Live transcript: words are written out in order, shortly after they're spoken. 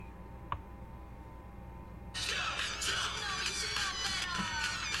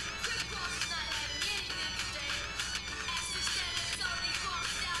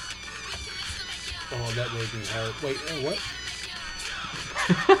Oh, that made me hurt. Wait, what?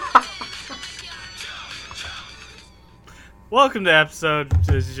 Welcome to episode.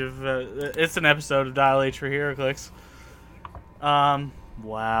 It's an episode of Dial H for HeroClix.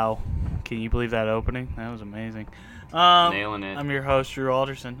 Wow, can you believe that opening? That was amazing. Nailing it. I'm your host, Drew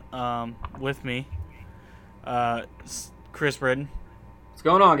Alderson. With me, Chris Britton, What's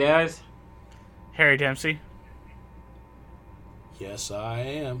going on, guys? Harry Dempsey, Yes, I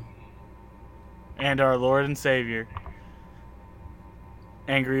am. and our Lord and Savior,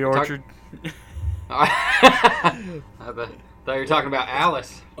 Angry Orchard. I thought you were talking about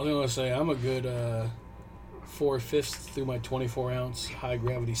Alice. I was going to say, I'm a good 4/5 through my 24-ounce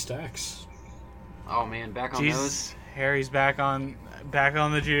high-gravity stacks. Oh, man, back on Jesus, Harry's back on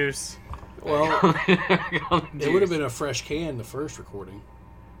the juice. Well, those? it would have been a fresh can the first recording.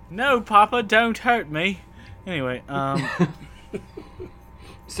 No, Papa, don't hurt me. Anyway,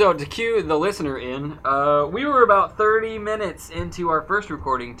 So, to cue the listener in, we were about 30 minutes into our first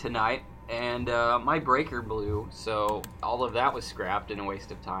recording tonight, and my breaker blew, so all of that was scrapped and a waste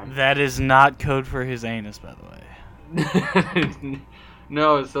of time. that is not code for his anus, by the way.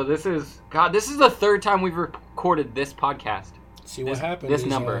 No, so this is the third time we've recorded this podcast. See, what happened this is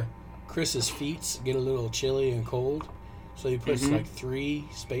number. Chris's feet get a little chilly and cold, so he puts like 3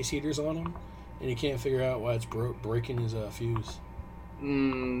 space heaters on them, and he can't figure out why it's breaking his fuse.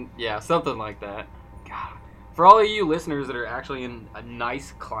 Yeah, something like that. God. For all of you listeners that are actually in a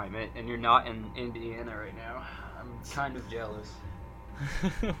nice climate and you're not in Indiana right now, I'm kind of jealous.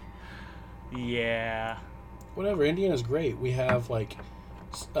 Yeah. Whatever, Indiana's great. We have like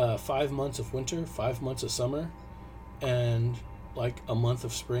 5 months of winter, 5 months of summer, and like a month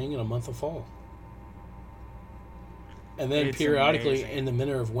of spring and a month of fall. And then It's periodically amazing. in the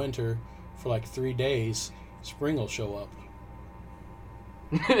middle of winter, for like 3 days, spring will show up.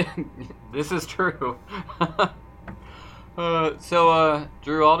 This is true. So,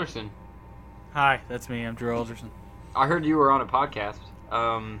 Drew Alderson, Hi, that's me. I'm Drew Alderson. I heard you were on a podcast.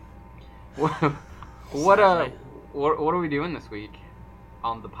 What are we doing this week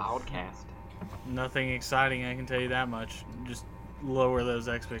on the podcast? Nothing exciting, I can tell you that much. Just lower those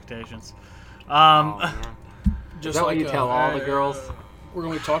expectations. Oh, man. Is Just that what like you tell all the girls? We're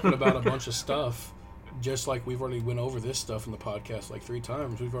going to be talking about a bunch of stuff, just like we've already went over this stuff in the podcast like 3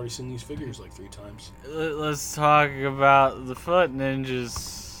 times. We've already seen these figures like 3 times. Let's talk about the Foot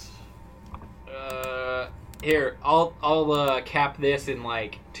Ninjas. Here, I'll cap this in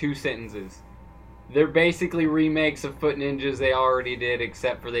like 2 sentences. They're basically remakes of Foot Ninjas they already did,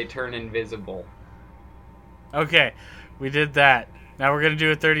 except for they turn invisible. Okay, we did that. Now we're going to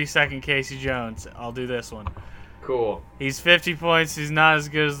do a 30-second Casey Jones. I'll do this one. Cool. He's 50 points. He's not as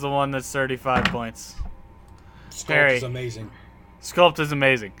good as the one that's 35 points. Sculpt Harry. is amazing. Sculpt is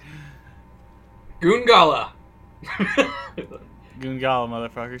amazing. Goongala. Goongala,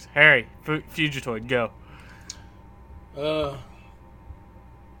 motherfuckers. Harry, Fugitoid, go.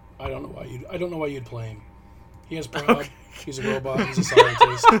 I don't know why you'd play him. He has proud. He's a robot. He's a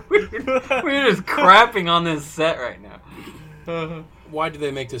scientist. We're just crapping on this set right now. Why did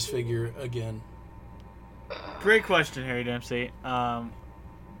they make this figure again? Great question, Harry Dempsey. I'm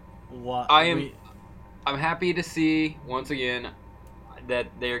happy to see once again that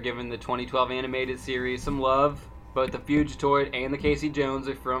they are giving the 2012 animated series some love. Both the Fugitoid and the Casey Jones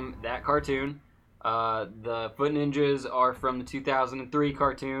are from that cartoon. The Foot Ninjas are from the 2003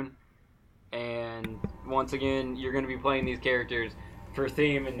 cartoon. And once again, you're going to be playing these characters for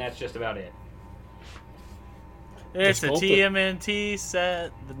theme, and that's just about it. It's a Sculpt it. TMNT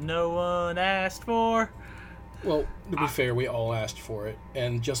set that no one asked for. Well, to be fair, we all asked for it,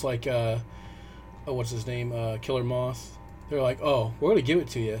 and just like what's his name, Killer Moth, they're like, oh, we're gonna give it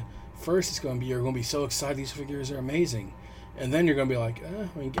to you. First, you're gonna be so excited. These figures are amazing, and then you're gonna be like,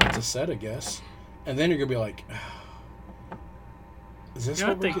 it's a set, I guess. And then you're gonna be like, is this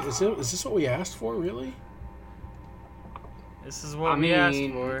what we asked for, really? This is what we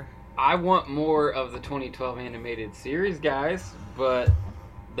asked for. I want more of the 2012 animated series, guys, but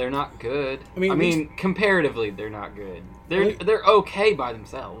they're not good. I mean, comparatively, they're not good. They're okay by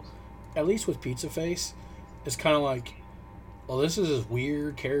themselves. At least with Pizza Face, it's kind of like, well, this is this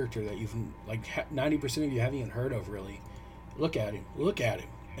weird character that you've, like, 90% of you haven't even heard of, really. Look at him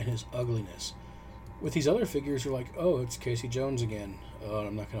and his ugliness. With these other figures, you're like, oh, it's Casey Jones again. Oh,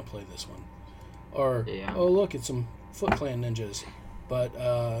 I'm not going to play this one. Or, oh, look, it's some Foot Clan ninjas. But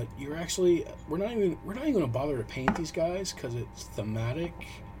we're not even going to bother to paint these guys because it's thematic,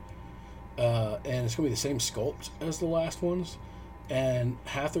 and it's going to be the same sculpt as the last ones, and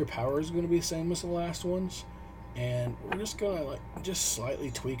half their power is going to be the same as the last ones. and we're just gonna like just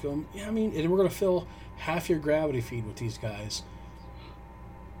slightly tweak them. Yeah, I mean, and we're gonna fill half your gravity feed with these guys,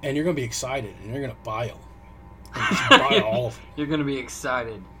 and you're gonna be excited, and you're gonna buy them. Just buy all of them. You're gonna be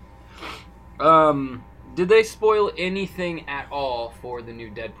excited. Did they spoil anything at all for the new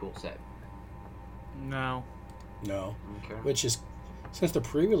Deadpool set? No. No, Okay. which is since the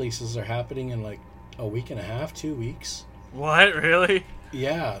pre-releases are happening in like a week and a half, 2 weeks. What? Really?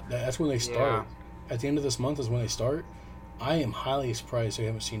 Yeah, that's when they start. At the end of this month is when they start. I am highly surprised we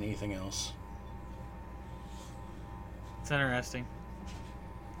haven't seen anything else. It's interesting.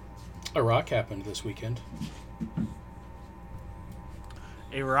 A rock happened this weekend.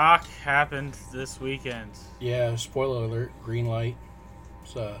 A rock happened this weekend. Yeah, spoiler alert, green light.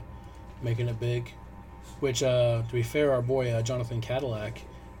 It's making it big. Which, to be fair, our boy Jonathan Cadillac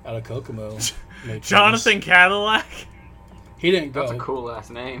out of Kokomo made Jonathan famous. Cadillac? He didn't go. That's a cool last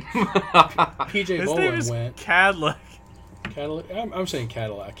name. PJ His name Bowen is went. Cadillac. Cadillac. I'm saying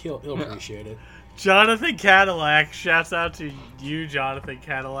Cadillac. He'll appreciate it. Jonathan Cadillac. Shouts out to you, Jonathan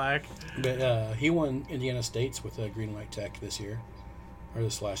Cadillac. But he won Indiana States with Green Light Tech this year, or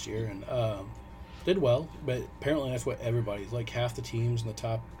this last year, and did well. But apparently that's what everybody's like. Half the teams in the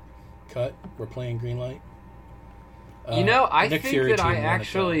top cut were playing Green Light. I Nick think Fury that team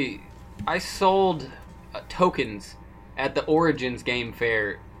won I sold tokens at the Origins game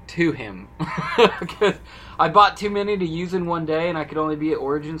fair to him. Because I bought too many to use in one day, and I could only be at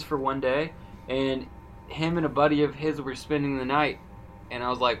Origins for one day. And him and a buddy of his were spending the night. And I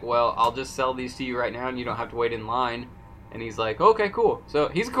was like, well, I'll just sell these to you right now, and you don't have to wait in line. And he's like, okay, cool. So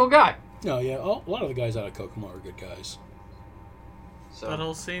he's a cool guy. No, yeah, a lot of the guys out of Kokomo are good guys. So That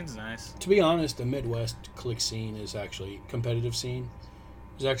whole scene's nice. To be honest, the Midwest click scene is actually competitive scene.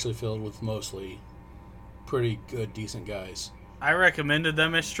 Is actually filled with mostly pretty good, decent guys. I recommended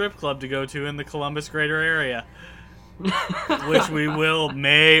them a strip club to go to in the Columbus greater area, which we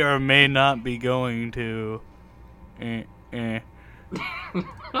may or may not be going to.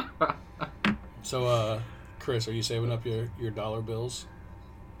 So, Chris, are you saving up your dollar bills?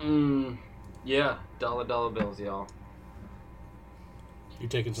 Yeah, dollar bills, y'all. You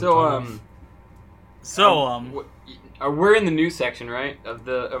taking some time off? We're in the news section, right, of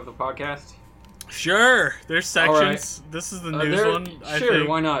the podcast. Sure. There's sections. Right. This is the news one. I Sure, think.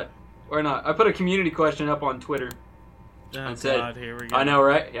 why not? Why not? I put a community question up on Twitter. Oh, said- God, here we go. I know,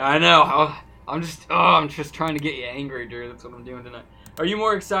 right? Yeah, I know. I'm just trying to get you angry, Drew. That's what I'm doing tonight. Are you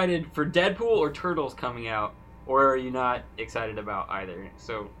more excited for Deadpool or Turtles coming out, or are you not excited about either?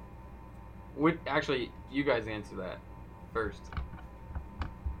 So, actually, you guys answer that first.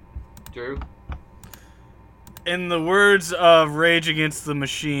 Drew? In the words of Rage Against the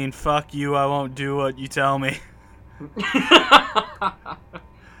Machine, fuck you, I won't do what you tell me.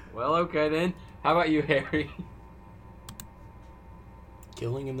 Well, okay then. How about you, Harry?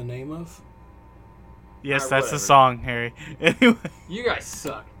 Killing in the name of? Yes, Alright, that's whatever. the song, Harry. Anyway, You guys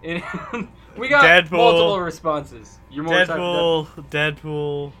suck. We got Deadpool. multiple responses. You're more excited for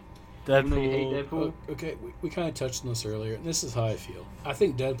Deadpool. Even though you hate Deadpool? Okay, we kind of touched on this earlier, and this is how I feel. I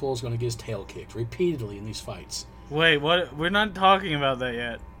think Deadpool is going to get his tail kicked repeatedly in these fights. Wait, what? We're not talking about that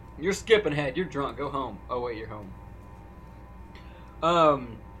yet. You're skipping ahead. You're drunk. Go home. Oh wait, you're home.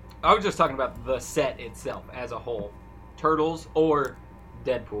 I was just talking about the set itself as a whole, Turtles or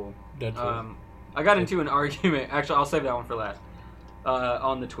Deadpool. Deadpool. I got into an argument. Actually, I'll save that one for last.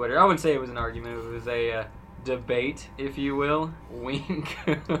 On the Twitter, I wouldn't say it was an argument. It was a debate, if you will. Wink.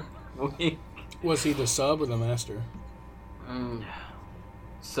 Wink. Was he the sub or the master?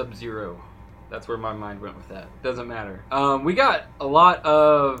 Sub-Zero. That's where my mind went with that. Doesn't matter. We got a lot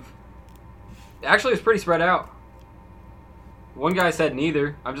of... Actually, it's pretty spread out. One guy said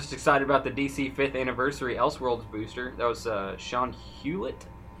neither. I'm just excited about the DC 5th Anniversary Elseworlds booster. That was Sean Hewlett.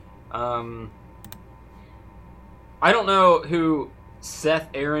 I don't know who Seth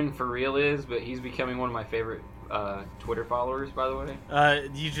Aaron for real is, but he's becoming one of my favorite Twitter followers, by the way.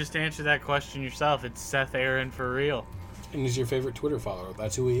 You just answered that question yourself. It's Seth Aaron for real. And he's your favorite Twitter follower.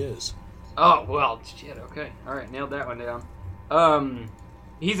 That's who he is. Oh, well, shit, okay. Alright, nailed that one down.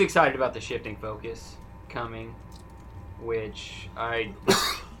 He's excited about the shifting focus coming, which I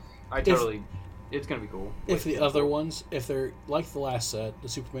totally... It's gonna be cool. If the other ones, if they're like the last set, the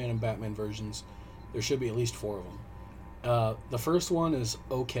Superman and Batman versions, there should be at least 4 of them. The first one is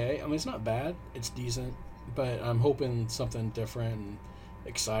okay. I mean, it's not bad. It's decent. But I'm hoping something different and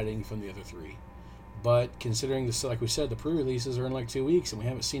exciting from the other 3. But considering this, like we said, the pre-releases are in like 2 weeks, and we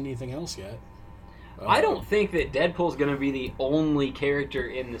haven't seen anything else yet. I don't think that Deadpool's going to be the only character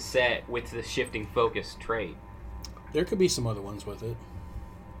in the set with the shifting focus trait. There could be some other ones with it.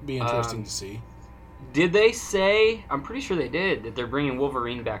 Be interesting to see. Did they say? I'm pretty sure they did that they're bringing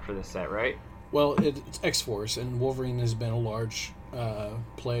Wolverine back for this set, right? Well, it's X-Force, and Wolverine has been a large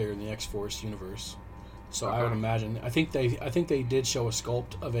player in the X-Force universe. So I would imagine. I think they did show a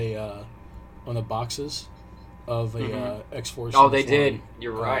sculpt of a on the boxes of a X-Force. Oh, they uniform. did.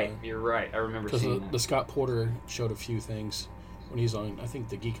 You're right. You're right. I remember seeing that. The Scott Porter showed a few things when he's on. I think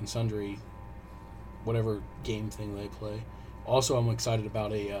the Geek and Sundry, whatever game thing they play. Also, I'm excited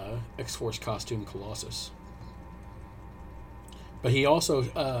about a X-Force costume Colossus. But he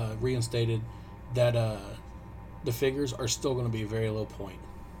also reinstated that the figures are still going to be a very low point.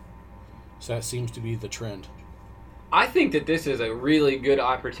 So that seems to be the trend. I think that this is a really good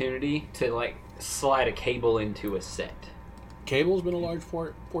opportunity to like slide a Cable into a set. Cable's been a large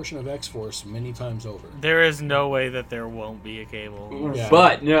portion of X-Force many times over. There is no way that there won't be a Cable. Yeah.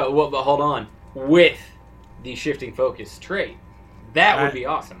 But no, but hold on. With the shifting focus trait, that would be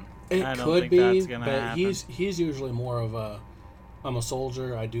awesome. It I don't could think be, that's gonna but happen. he's usually more of a I'm a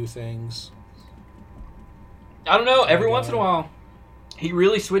soldier, I do things. I don't know. Every Okay. once in a while, he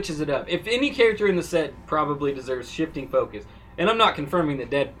really switches it up. If any character in the set probably deserves shifting focus, and I'm not confirming that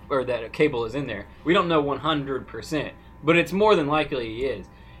that Cable is in there. We don't know 100%, but it's more than likely he is.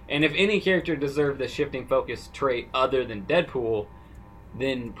 And if any character deserved the shifting focus trait other than Deadpool,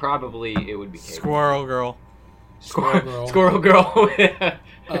 then probably it would be Cable. Squirrel Girl. Squirrel Girl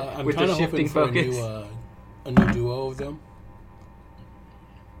I'm with kind the of shifting hoping for focus. a new duo of them.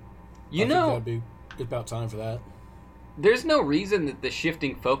 You I think know, that'd be about time for that. there's no reason that the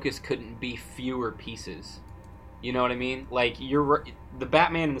shifting focus couldn't be fewer pieces. You know what I mean? Like the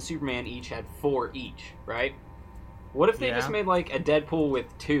Batman and the Superman each had 4 each, right? What if they Yeah. just made like a Deadpool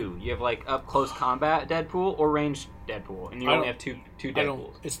with 2? You have like up close combat Deadpool or ranged Deadpool, and you I only don't- have two I don't.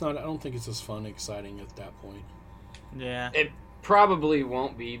 Deadpools. It's not. I don't think it's as fun, exciting at that point. Yeah. It probably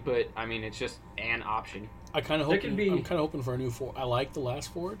won't be, but I mean, it's just an option. I kind of There hope. could be- I'm kind of hoping for a new Forge. I like the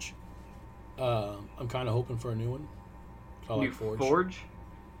last Forge. I'm kind of hoping for a new one. I like New Forge.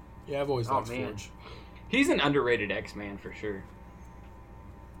 Yeah, I've always Oh, liked man. Forge. He's an underrated X-Man for sure.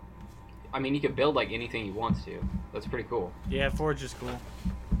 I mean, he could build like anything he wants to. That's pretty cool. Yeah, Forge is cool.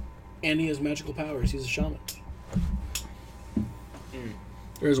 And he has magical powers. He's a shaman. Mm.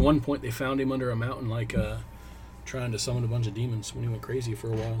 There was one point they found him under a mountain, like trying to summon a bunch of demons when he went crazy for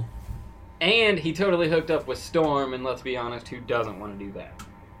a while. And he totally hooked up with Storm, and let's be honest, who doesn't want to do that?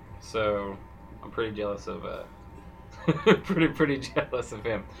 So, I'm pretty jealous of pretty jealous of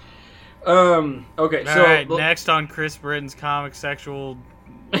him. Okay, All so right, next on Chris Britton's comic sexual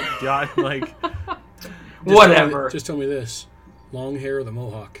like whatever. Just tell me this: long hair or the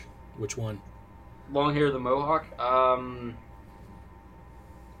mohawk? Which one? Long hair, the mohawk. I'm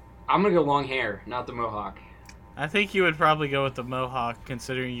gonna go long hair, not the mohawk. I think you would probably go with the mohawk,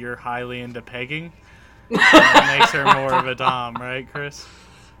 considering you're highly into pegging. That makes her more of a dom, right, Chris?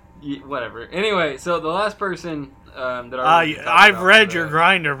 Whatever. Anyway, so the last person that I I've read your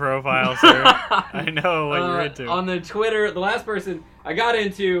Grindr profile, sir. I know what you're into. On the Twitter, the last person I got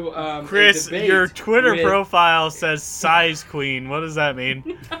into a Chris, debate your Twitter with- profile says size queen. What does that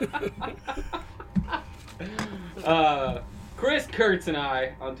mean? Chris Kurtz and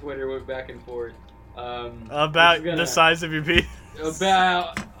I on Twitter went back and forth About the size of your penis?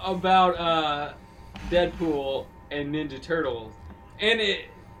 about Deadpool and Ninja Turtles, and it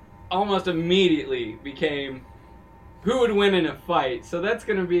almost immediately became who would win in a fight. So that's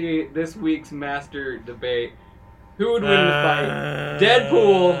going to be this week's master debate. Who would win in a fight?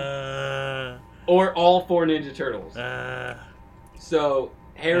 Deadpool or all 4 Ninja Turtles? So,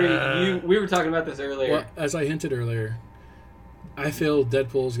 Harry, we were talking about this earlier. Well, as I hinted earlier, I feel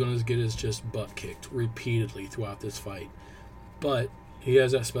Deadpool's going to get his just butt kicked repeatedly throughout this fight. But he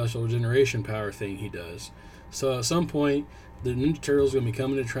has that special regeneration power thing he does. So at some point, the Ninja Turtles are going to be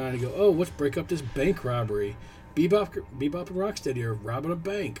coming and trying to go, oh, let's break up this bank robbery. Bebop and Rocksteady are robbing a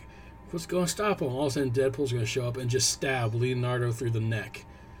bank. What's going to stop them? All of a sudden, Deadpool's going to show up and just stab Leonardo through the neck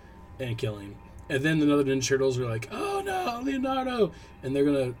and kill him. And then the other Ninja Turtles are like, oh no, Leonardo! And they're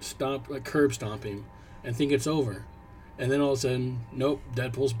going to curb stomp him and think it's over. And then all of a sudden, nope,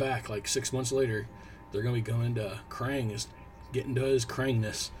 Deadpool's back. Like 6 months later, they're going to be going to Krang, getting to his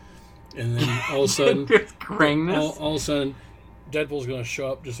Krangness. And then all of a sudden, Krangness? all of a sudden, Deadpool's going to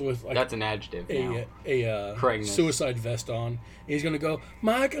show up just with like That's an adjective now. a Krangness. suicide vest on. He's going to go,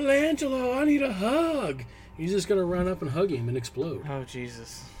 Michelangelo, I need a hug. He's just going to run up and hug him and explode. Oh,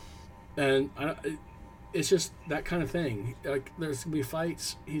 Jesus. And it's just that kind of thing. Like, there's going to be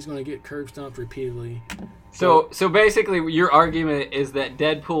fights. He's going to get curb stomped repeatedly. So basically, your argument is that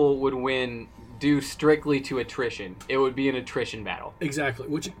Deadpool would win due strictly to attrition. It would be an attrition battle. Exactly.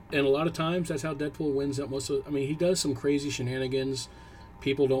 And a lot of times that's how Deadpool wins at most of. I mean, he does some crazy shenanigans.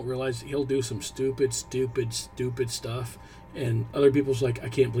 People don't realize he'll do some stupid stuff, and other people's like, I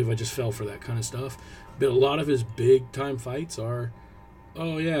can't believe I just fell for that kind of stuff. But a lot of his big time fights are,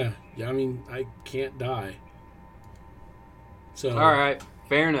 oh yeah. I mean, I can't die. So. All right.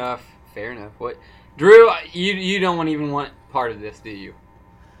 Fair enough. What, Drew? You don't even want part of this, do you?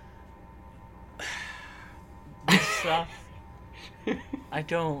 This stuff. I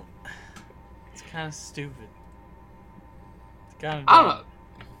don't. It's kind of stupid. It's kind of. I don't know.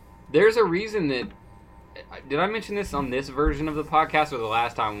 There's a reason that. Did I mention this on this version of the podcast or the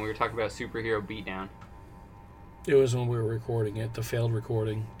last time when we were talking about Superhero Beatdown? It was when we were recording it, the failed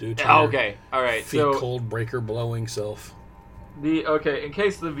recording due to okay, all right. feet So cold breaker blowing self. in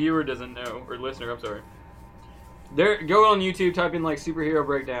case the viewer doesn't know or listener, I'm sorry. Go on YouTube, type in like Superhero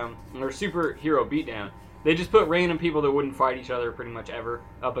Breakdown or Superhero Beatdown. They just put random people that wouldn't fight each other pretty much ever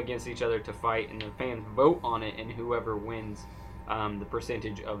up against each other to fight, and the fans vote on it, and whoever wins the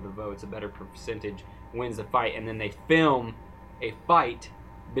percentage of the votes, a better percentage, wins the fight, and then they film a fight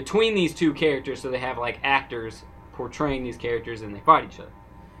between these two characters, so they have like actors portraying these characters, and they fight each other.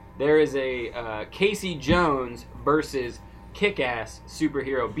 There is a Casey Jones versus Kick-Ass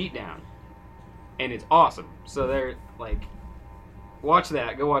Superhero Beatdown, and it's awesome. So they're like, watch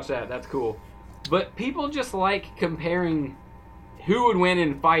that, go watch that, that's cool. But people just like comparing who would win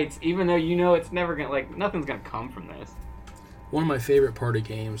in fights, even though you know it's never gonna, like, nothing's gonna come from this. One of my favorite party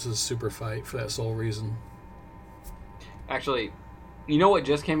games is Super Fight for that sole reason. Actually, you know what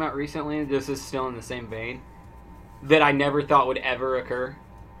just came out recently? This is still in the same vein. That I never thought would ever occur.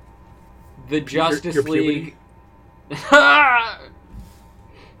 The Justice your League.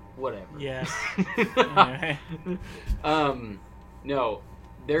 Whatever. Yes. Anyway. No,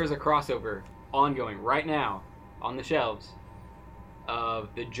 there's a crossover ongoing right now on the shelves of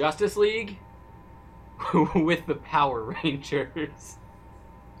the Justice League with the Power Rangers.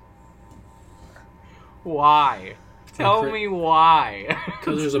 Why? Tell me why.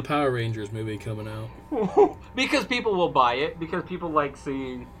 Because there's a Power Rangers movie coming out. Because people will buy it. Because people like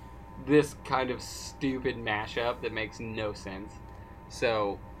seeing this kind of stupid mashup that makes no sense.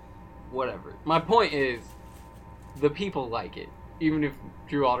 So, whatever. My point is, the people like it. Even if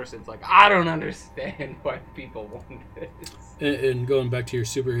Drew Alderson's like, I don't understand why people want this. And going back to your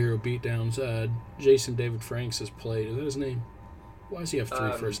Superhero Beatdowns, Jason David Franks has played. Is that his name? Why does he have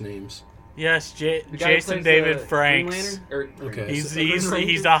three first names? Yes, The guy who Jason plays, David Green Franks. Lantern? Okay.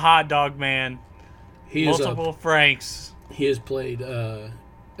 He's a hot dog man. He Multiple Franks. He has played, I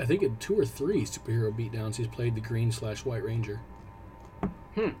think, in 2 or 3 Superhero Beatdowns. He's played the Green/White Ranger.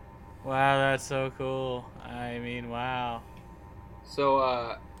 Wow, that's so cool. I mean, wow.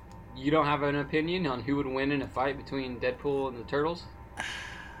 So, you don't have an opinion on who would win in a fight between Deadpool and the Turtles?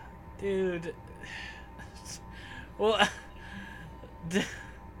 Dude. Well,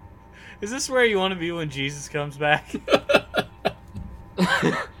 is this where you want to be when Jesus comes back?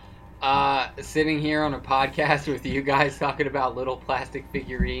 Sitting here on a podcast with you guys talking about little plastic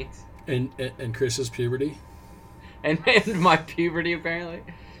figurines. And Chris's puberty. And my puberty, apparently.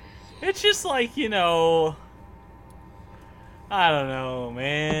 It's just like, you know... I don't know,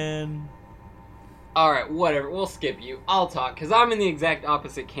 man. Alright, whatever. We'll skip you. I'll talk, because I'm in the exact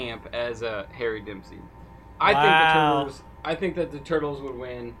opposite camp as Harry Dempsey. I think that the Turtles would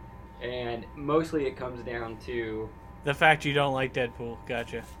win, and mostly it comes down to... The fact you don't like Deadpool.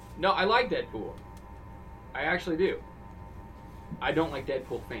 Gotcha. No, I like Deadpool. I actually do. I don't like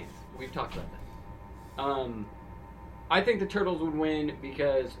Deadpool fans. We've talked about that. I think the Turtles would win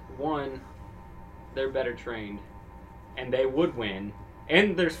because, one, they're better trained, and they would win.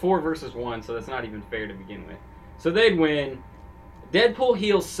 And there's 4 versus 1, so that's not even fair to begin with. So they'd win. Deadpool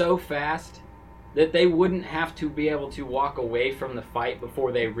heals so fast that they wouldn't have to be able to walk away from the fight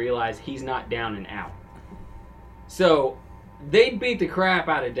before they realize he's not down and out. So they'd beat the crap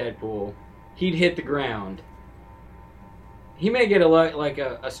out of Deadpool. He'd hit the ground. He may get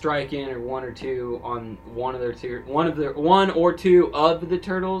a strike in or 1 or 2 on one or two of the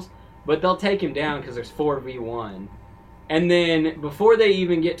Turtles, but they'll take him down because there's 4v1. And then before they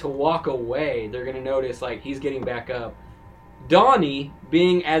even get to walk away, they're gonna notice like he's getting back up. Donnie,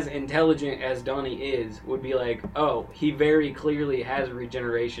 being as intelligent as Donnie is, would be like, oh, he very clearly has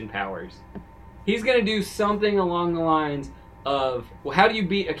regeneration powers. He's gonna do something along the lines of, well, how do you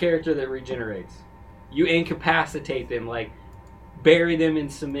beat a character that regenerates? You incapacitate them, like bury them in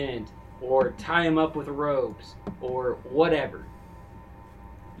cement, or tie them up with ropes, or whatever.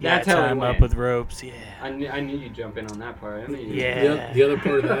 That's tie how it him went. up with ropes. Yeah. I knew you'd jump in on that part. I knew you Yeah. The other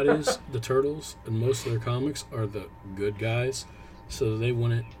part of that is the Turtles and most of their comics are the good guys, so they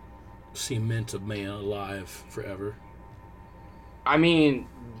wouldn't cement a man alive forever. I mean,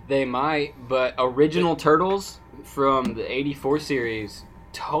 they might, but original Turtles from the '84 series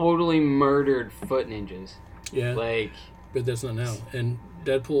totally murdered foot ninjas. Yeah, Like, but that's not now. And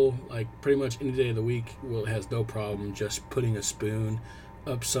Deadpool, like pretty much any day of the week, has no problem just putting a spoon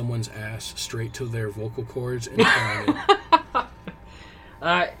up someone's ass straight to their vocal cords and trying it.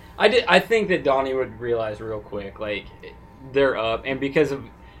 I think that Donnie would realize real quick, like, they're up, and because of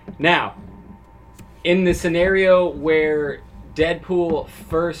now, in the scenario where Deadpool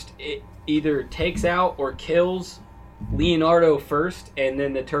first either takes out or kills Leonardo first, and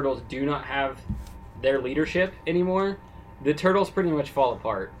then the Turtles do not have their leadership anymore, the Turtles pretty much fall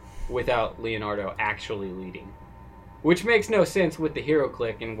apart without Leonardo actually leading. Which makes no sense with the Hero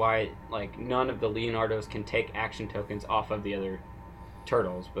Click and why, like, none of the Leonardos can take action tokens off of the other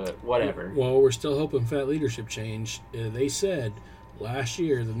Turtles, but whatever. Well, we're still hoping for that leadership change. They said last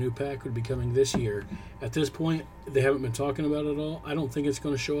year the new pack would be coming this year. At this point, they haven't been talking about it at all. I don't think it's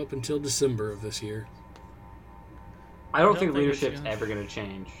going to show up until December of this year. I don't think it's leadership's gonna- ever going to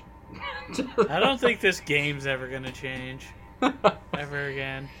change. I don't think this game's ever gonna change ever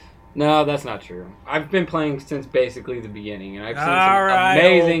again. No, that's not true. I've been playing since basically the beginning, and I've seen All some right,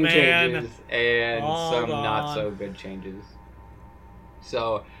 amazing old man. changes and Hold some not on. so good changes.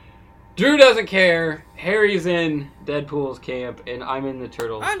 So, Drew doesn't care. Harry's in Deadpool's camp, and I'm in the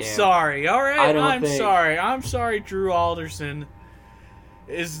Turtles I'm camp. sorry, alright? I don't I'm think- sorry. I'm sorry Drew Alderson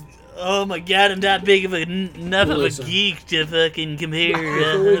is... Oh my god, I'm not big of enough of a Listen. geek to fucking compare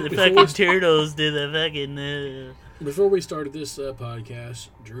the Before fucking we- Turtles to the fucking... Before we started this podcast,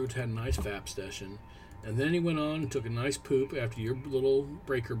 Drew had a nice FAP session, and then he went on and took a nice poop after your little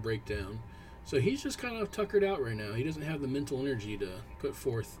breaker breakdown. So he's just kind of tuckered out right now. He doesn't have the mental energy to put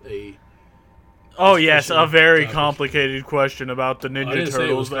forth a... Oh yes, a very Topic. complicated question about the I Ninja didn't say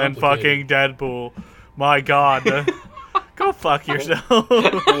it was Turtles and fucking complicated. Deadpool. My god. Go fuck yourself.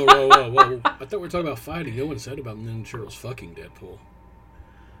 Whoa. I thought we were talking about fighting. No one said about Ninja Turtles fucking Deadpool.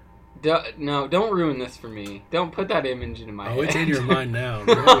 No, don't ruin this for me. Don't put that image into my head. Oh, it's in your mind now.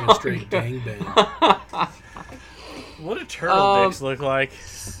 You're having a straight gangbang. What do turtle Um, dicks look like?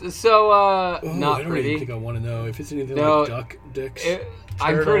 So, Oh, not I don't pretty. even think I want to know if it's anything No, like duck dicks.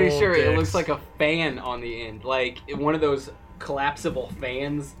 I'm pretty Turtle sure it dicks. looks like a fan on the end, like one of those collapsible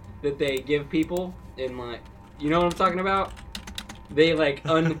fans that they give people in, like, you know what I'm talking about? They like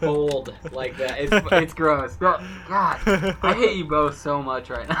unfold like that. It's gross. God, I hate you both so much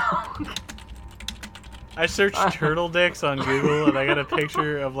right now. I searched turtle dicks on Google and I got a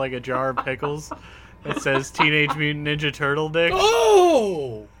picture of like a jar of pickles. It says Teenage Mutant Ninja Turtle dicks.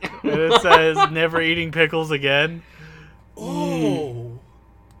 Oh! And it says never eating pickles again. Oh!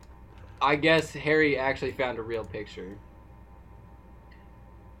 I guess Harry actually found a real picture.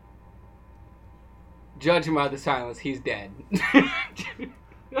 Judging by the silence, he's dead.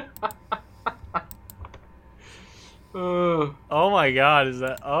 Oh my god, is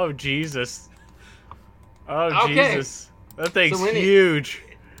that... Oh, Jesus. Oh, Okay. Jesus. That thing's So when it- huge.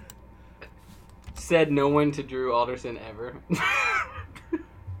 Said no one to Drew Alderson ever.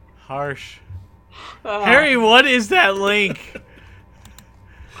 Harsh. Harry, what is that link?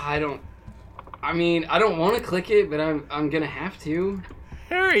 I don't want to click it, but I'm gonna have to.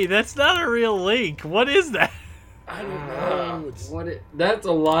 Harry, that's not a real link. What is that? I don't know. That's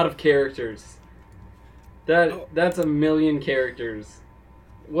a lot of characters. That's a million characters.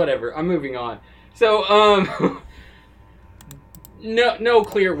 Whatever. I'm moving on. So no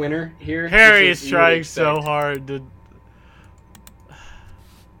clear winner here. Harry which is you would trying so expect. hard to...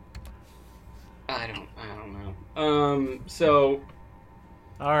 I don't know. So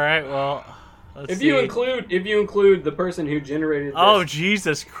Alright, well... Let's if see. you include the person who generated this, Oh,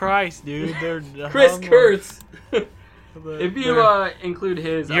 Jesus Christ, dude. They're Chris hung- Kurtz. they're- If you include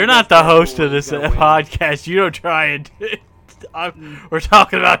his, I You're guess not the Deadpool host of is this gonna win. podcast. You don't try and... We're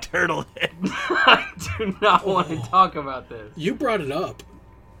talking about turtle dicks. I do not want to talk about this. You brought it up.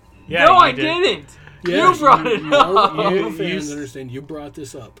 Yeah, No, you I did. didn't. Yes, you brought it all up. the fans You- understand you brought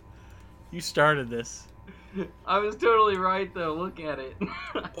this up. You started this. I was totally right, though. Look at it.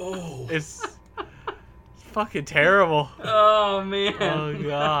 Oh. It's fucking terrible. Oh, man. Oh,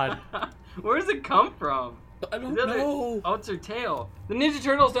 God. Where does it come from? I don't Is that know. Oh, it's her tail. The Ninja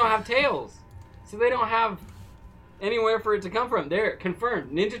Turtles don't have tails. So they don't have anywhere for it to come from. There,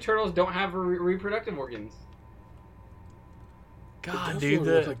 confirmed. Ninja Turtles don't have reproductive organs. It God, does dude.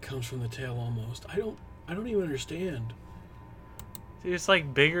 look like it comes from the tail almost. I don't even understand. Dude, it's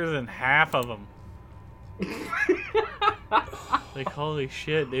like bigger than half of them. Like, holy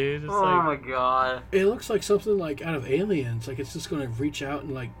shit, dude. It's Oh my god. It looks like something like out of Aliens. Like it's just going to reach out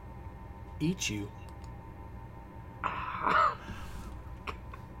and like eat you.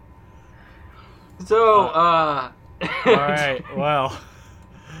 So, Alright, well.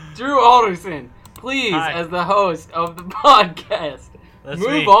 Drew Alderson, please, Hi. as the host of the podcast, That's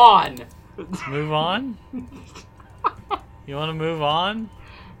move me. on Move on? You want to move on?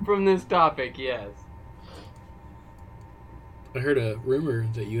 from this topic, yes. I heard a rumor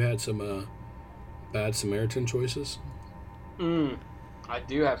that you had some bad Samaritan choices. I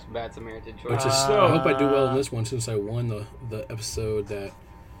do have some bad Samaritan choices. Which is, I hope I do well in this one since I won the episode that...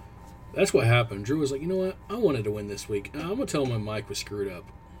 That's what happened. Drew was like, you know what? I wanted to win this week. I'm going to tell him my mic was screwed up.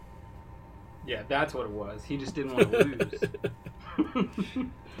 Yeah, that's what it was. He just didn't want to lose.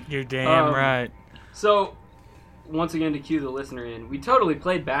 You're damn right. So, once again, to cue the listener in, we totally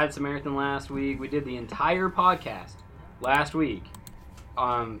played Bad Samaritan last week. We did the entire podcast last week,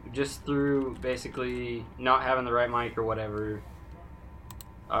 just through basically not having the right mic or whatever.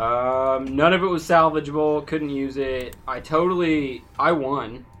 None of it was salvageable. Couldn't use it. I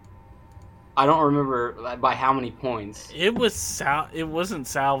won. I don't remember by how many points. It wasn't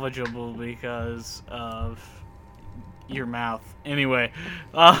salvageable because of your mouth. Anyway,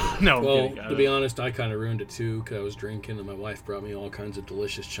 no. Well, I'm kidding. to be honest, I kind of ruined it too because I was drinking and my wife brought me all kinds of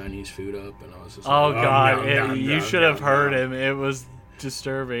delicious Chinese food up, and I was just Oh like, god, nom, you nom, should nom, have heard nom. him. It was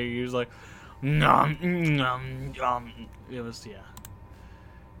disturbing. He was like, nom, nom, nom. It was, yeah.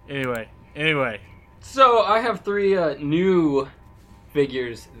 Anyway. So I have 3 new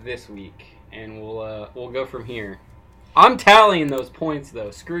figures this week, and we'll go from here. I'm tallying those points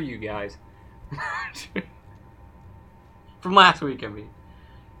though. Screw you guys. From last week, I mean.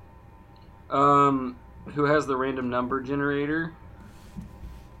 Who has the random number generator?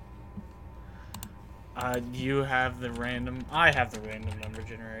 You have the random. I have the random number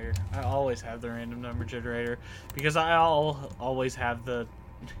generator. I always have the random number generator because I always have the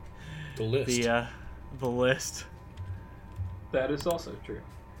list. the list. That is also true.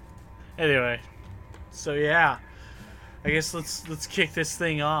 Anyway, so yeah, I guess let's kick this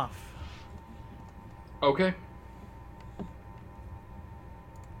thing off. Okay.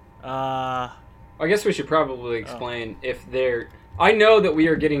 Uh, I guess we should probably explain if they're... I know that we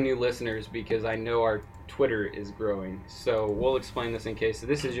are getting new listeners because I know our Twitter is growing. So we'll explain this in case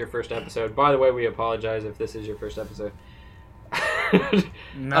this is your first episode. By the way, we apologize if this is your first episode.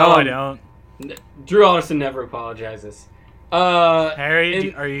 no, I don't. Drew Alderson never apologizes.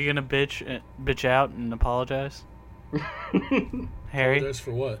 Harry, are you gonna bitch out and apologize? Harry? Apologize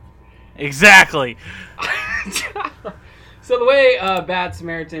for what? Exactly. So the way Bad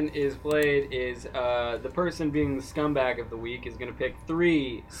Samaritan is played is the person being the scumbag of the week is going to pick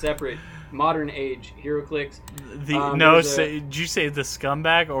 3 separate modern age HeroClix. Did you say the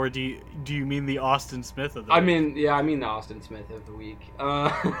scumbag, or do you mean the Austin Smith of the week? I mean the Austin Smith of the week.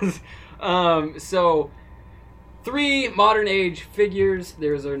 So 3 modern age figures.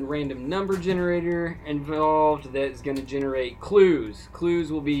 There's a random number generator involved that is going to generate clues.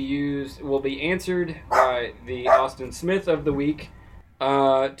 Clues will be answered by the Austin Smith of the week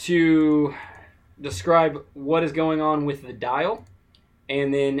to describe what is going on with the dial,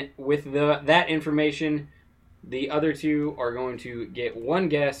 and then with that information, the other 2 are going to get 1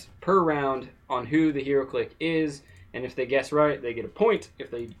 guess per round on who the HeroClix is, and if they guess right, they get a point.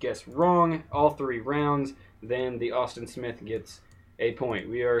 If they guess wrong, all 3 rounds, then the Austin Smith gets a point.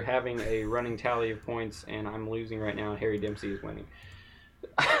 We are having a running tally of points, and I'm losing right now. Harry Dempsey is winning.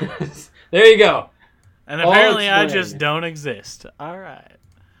 There you go. And apparently I explained. just don't exist. All right.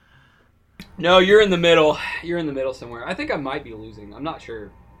 No, you're in the middle. You're in the middle somewhere. I think I might be losing. I'm not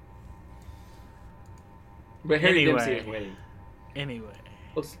sure. But Harry Dempsey is winning. Anyway.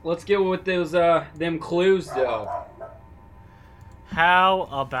 Let's get with those them clues though. How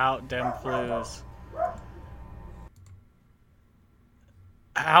about them clues?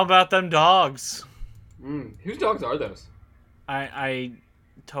 How about them dogs? Whose dogs are those? I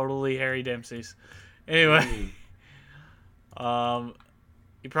totally Harry Dempsey's. Anyway,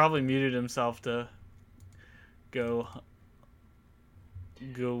 he probably muted himself to go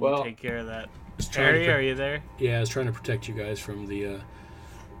take care of that. Harry, are you there? Yeah, I was trying to protect you guys from the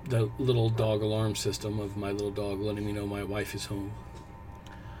little dog alarm system of my little dog letting me know my wife is home.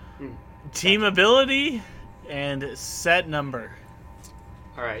 Team ability and set number.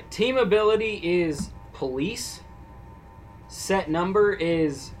 All right. Team ability is police. Set number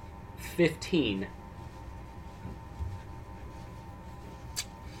is 15.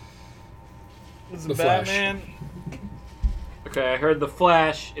 The Flash. Batman. Okay, I heard the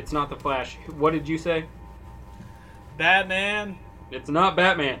Flash. It's not the Flash. What did you say? Batman. It's not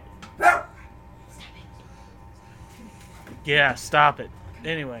Batman. Yeah, stop it.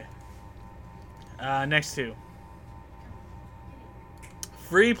 Anyway. Next two.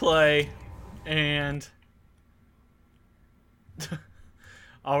 Free play and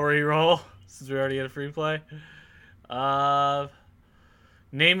I'll re-roll since we already had a free play.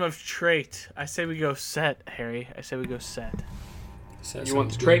 Name of trait. I say we go set, Harry. I say we go set. You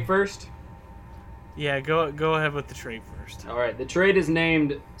want the trait first? Yeah, go ahead with the trait first. All right. The trait is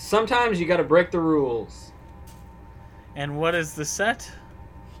named Sometimes You Gotta Break the Rules. And what is the set?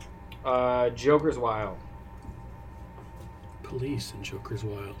 Joker's Wild. Police and Joker's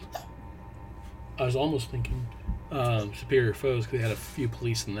Wild. I was almost thinking Superior Foes because they had a few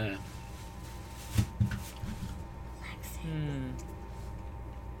police in that.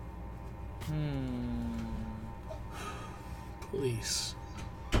 Police.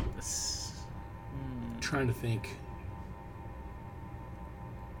 Trying to think.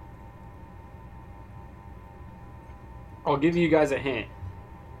 I'll give you guys a hint.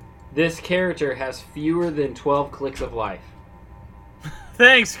 This character has fewer than 12 clicks of life.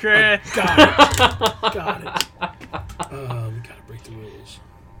 Thanks, Chris. Got it. Got it. We gotta break the rules.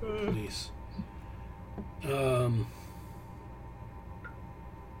 Police.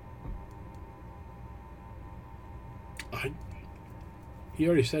 He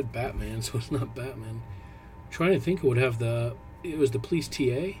already said Batman, so it's not Batman. Trying to think who would have it was the police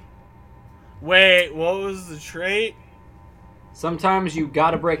TA? Wait, what was the trait? Sometimes you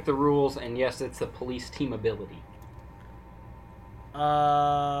gotta break the rules, and yes, it's the police team ability.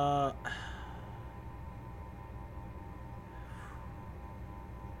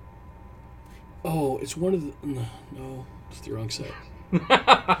 Oh, it's one of the... No, it's the wrong set.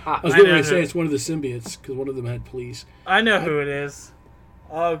 I was going to say it's one of the symbiotes, because one of them had police. I know who it is.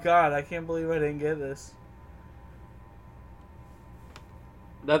 Oh, God, I can't believe I didn't get this.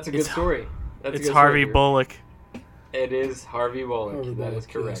 That's a good story. It's Harvey Bullock. It is Harvey Bullock. That is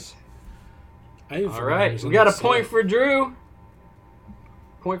correct. Yes. All right, we got a point for Drew.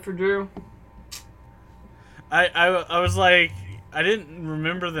 Point for Drew. I was like, I didn't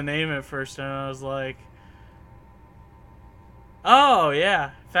remember the name at first, and I was like, oh,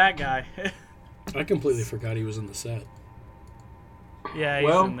 yeah, fat guy. I completely forgot he was in the set. Yeah, he's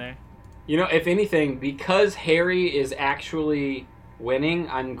in there. You know, if anything, because Harry is actually winning,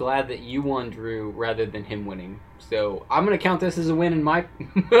 I'm glad that you won, Drew, rather than him winning. So I'm going to count this as a win in my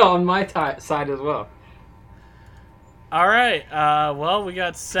on my side as well. All right. Well, we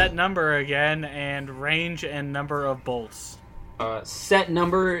got set number again and range and number of bolts. Set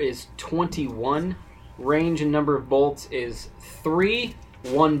number is 21. Range and number of bolts is 3,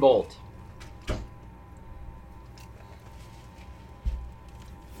 1 bolt.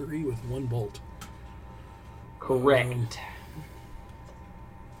 3 with 1 bolt. Correct.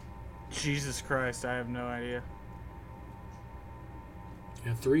 Jesus Christ, I have no idea.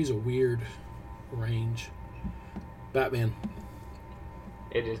 Yeah, 3 is a weird range. Batman.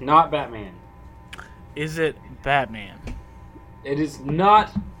 It is not Batman. Is it Batman? It is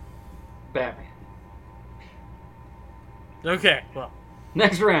not Batman. Okay, well.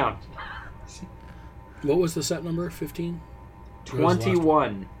 Next round. What was the set number? 15?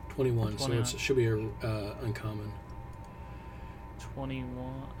 21. 21, so it should be uncommon. 21,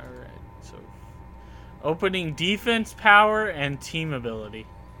 alright. So, opening defense power and team ability.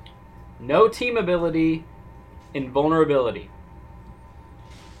 No team ability, invulnerability.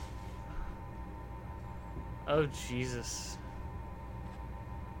 Oh, Jesus.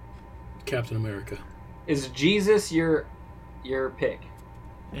 Captain America. Is Jesus your pick?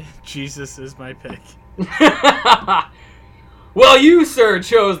 Jesus is my pick. Well, you, sir,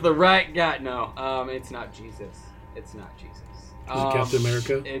 chose the right guy. No, it's not Jesus. It's not Jesus. Is it Captain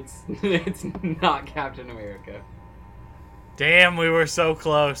America? It's not Captain America. Damn, we were so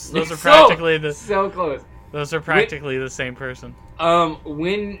close. Those are practically so close. Those are practically the same person.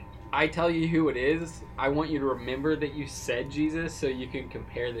 When I tell you who it is, I want you to remember that you said Jesus so you can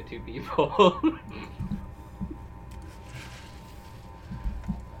compare the two people.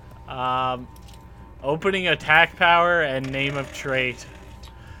 Opening attack power and name of trait.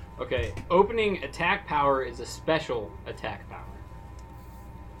 Okay, opening attack power is a special attack power.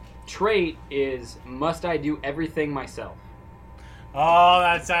 Trait is must I do everything myself. Oh,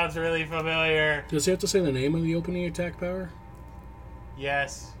 that sounds really familiar. Does he have to say the name of the opening attack power?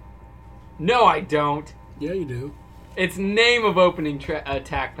 Yes. No, I don't. Yeah, you do. It's name of opening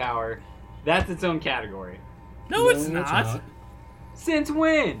attack power. That's its own category. No, it's not. Since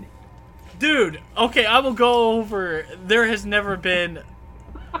when? Dude, okay, I will go over. There has never been.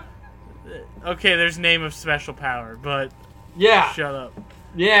 Okay, there's name of special power, but Yeah. shut up.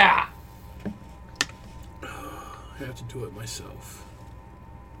 Yeah. I have to do it myself.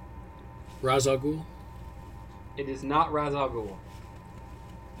 Ra's al Ghul? It is not Ra's al Ghul.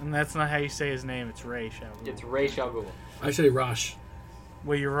 And that's not how you say his name. It's Ray Shao. It's Ra's al Ghul. I say Rosh.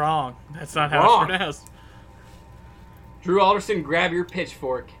 Well, you're wrong. That's not how Wrong. it's pronounced. Drew Alderson, grab your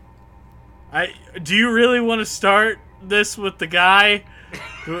pitchfork. Do you really want to start this with the guy?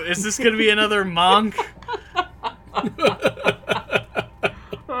 Is this going to be another monk?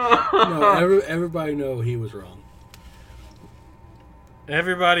 No, everybody know he was wrong.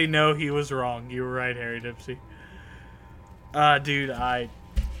 Everybody know he was wrong. You were right, Harry Dipsy. Dude,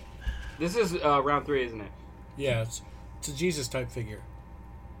 This is round 3, isn't it? Yeah, it's a Jesus type figure.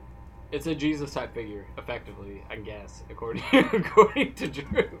 It's a Jesus type figure, effectively, I guess, according to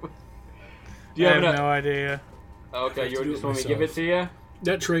Drew. Do you I have have no idea. Okay, I have you to do just it want me to give it myself. to you?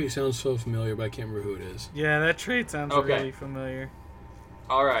 That trait sounds so familiar, but I can't remember who it is. Yeah, that trait sounds Okay. really familiar.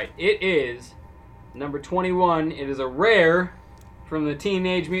 All right, it is number 21. It is a rare from the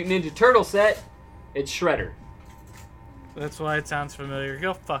Teenage Mutant Ninja Turtle set. It's Shredder. That's why it sounds familiar.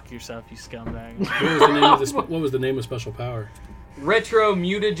 Go fuck yourself, you scumbag. What was the name of special power? Retro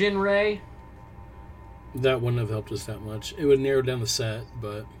Mutagen Ray. That wouldn't have helped us that much. It would narrow down the set,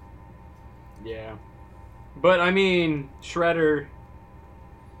 but Yeah. But, I mean, Shredder,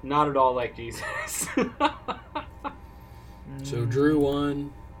 not at all like Jesus. so Drew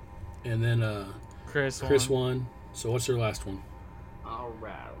won, and then Chris won. So what's your last one? All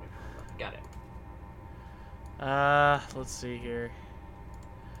right. Got it. Let's see here.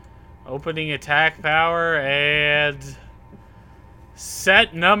 Opening attack power and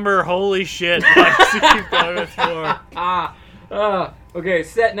set number. Holy shit! Let's keep going with 4. Okay,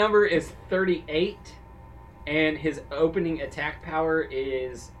 set number is 38, and his opening attack power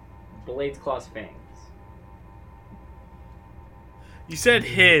is Blades, Claws, Fangs. You said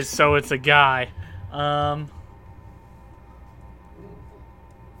his, so it's a guy.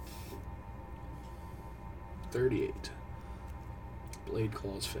 38. Blade,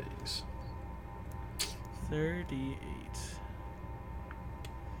 claws, fangs. 38.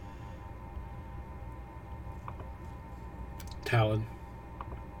 Talon.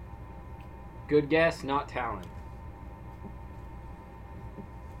 Good guess, not Talon.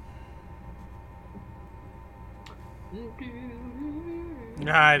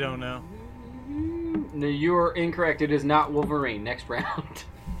 I don't know. No, you're incorrect. It is not Wolverine. Next round.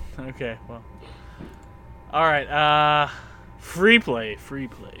 Okay, well. Alright, free play.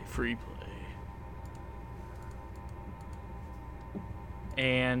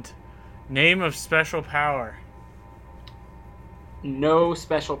 And name of special power. No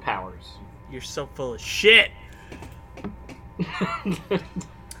special powers. You're so full of shit. You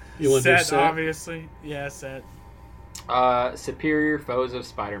want to do set? Obviously. Yeah, set. Superior Foes of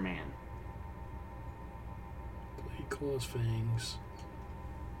Spider-Man. Blade, claws, fangs.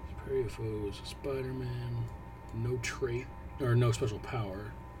 Superior foes. Spider-Man. No trait. Or no special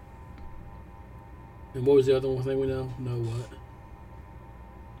power. And what was the other one thing we know? No what?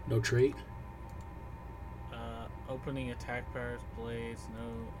 No trait? Opening attack powers, blades,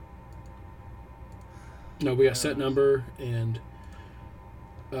 No, we got set number and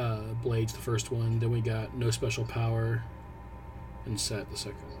blades, the first one. Then we got no special power and set, the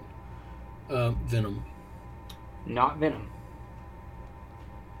second one. Venom. Not Venom.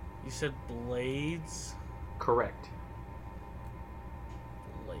 You said blades? Correct.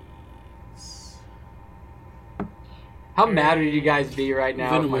 Blades. How mad would you guys be right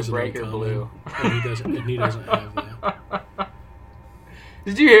now Venom if my was an breaker uncommon, blew? And he doesn't have that.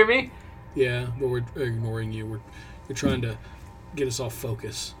 Did you hear me? Yeah, but we're ignoring you. You're trying to get us off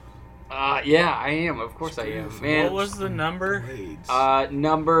focus. Yeah, I am. Of course I am. Man, What was the number? Blades.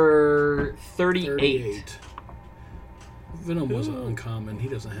 number 38. Venom wasn't uncommon. He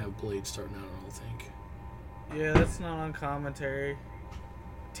doesn't have blades starting out, I don't think. Yeah, that's not on commentary.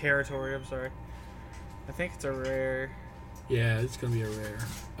 Territory, I'm sorry. I think it's a rare. Yeah, it's going to be a rare.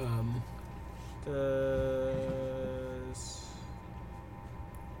 Does...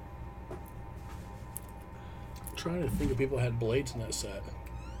 I'm trying to think of people who had blades in that set.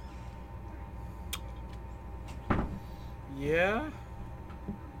 Yeah?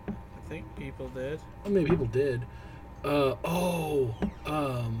 I think people did. I mean, people did. I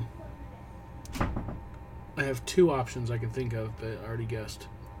have two options I can think of, but I already guessed.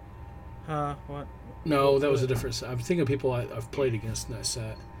 Huh? What? No, that was a different set. I'm thinking of people I've played against in that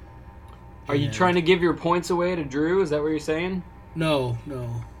set. Are you trying to give your points away to Drew? Is that what you're saying? No.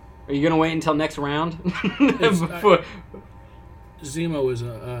 Are you gonna wait until next round? Zemo is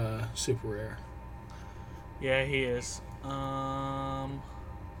a super rare. Yeah, he is.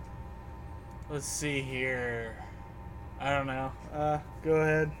 Let's see here. I don't know. Go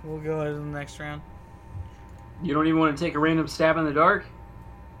ahead. We'll go ahead to the next round. You don't even want to take a random stab in the dark?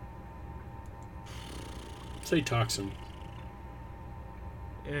 Say Toxin.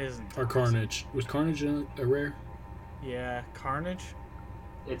 It isn't. Or Carnage. Was Carnage a rare? Yeah, Carnage?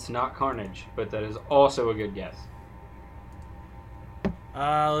 It's not Carnage, but that is also a good guess.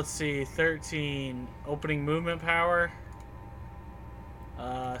 Let's see. 13. Opening movement power.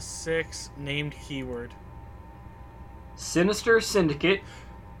 6. Named keyword. Sinister Syndicate.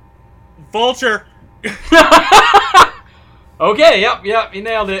 Vulture! Okay, yep, you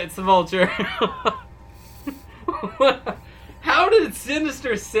nailed it. It's the Vulture. How did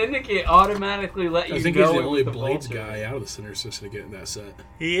Sinister Syndicate automatically let you go? I think he's the with only the Blades Vulture? guy out of the Sinister Syndicate in that set.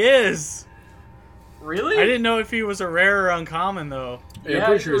 He is! Really? I didn't know if he was a rare or uncommon, though. Yeah, I'm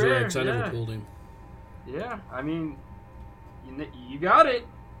pretty sure he's rare because I never pulled him. Yeah, I mean, you got it.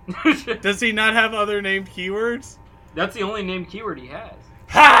 Does he not have other named keywords? That's the only named keyword he has.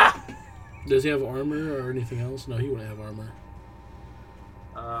 Ha! Does he have armor or anything else? No, he wouldn't have armor.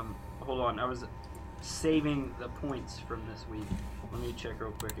 Hold on. I was saving the points from this week. Let me check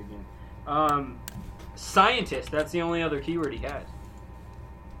real quick again. Scientist. That's the only other keyword he has.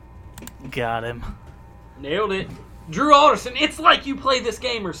 Got him. Nailed it. Drew Alderson. It's like you play this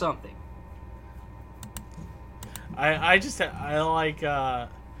game or something. I like,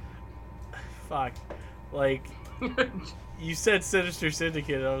 fuck. Like, you said Sinister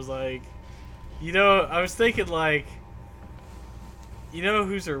Syndicate, I was like, I was thinking, like,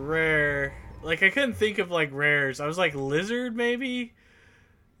 who's a rare? Like, I couldn't think of, like, rares. I was like, Lizard, maybe?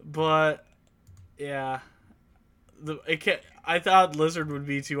 But, yeah. I thought Lizard would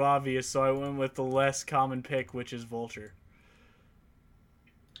be too obvious, so I went with the less common pick, which is Vulture.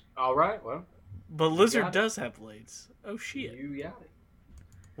 All right, well. But Lizard does have blades. Oh, shit. You got it.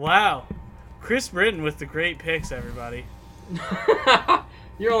 Wow. Chris Britton with the great picks, everybody.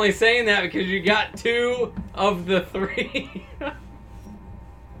 You're only saying that because you got 2 of the 3.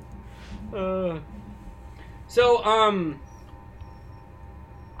 Oh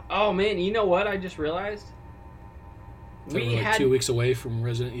man, you know what I just realized? We had 2 weeks away from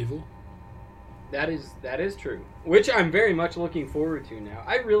Resident Evil. That is true. Which I'm very much looking forward to now.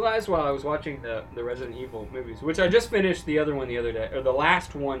 I realized while I was watching the Resident Evil movies, which I just finished the other one the other day, or the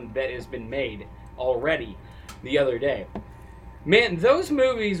last one that has been made already the other day. Man, those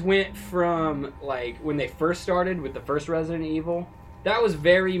movies went from, like, when they first started with the first Resident Evil, that was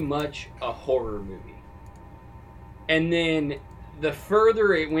very much a horror movie. And then the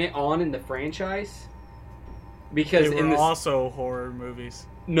further it went on in the franchise, because they were also horror movies.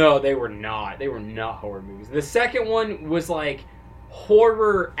 No, they were not. They were not horror movies. The second one was like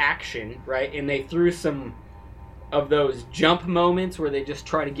horror action, right? And they threw some of those jump moments where they just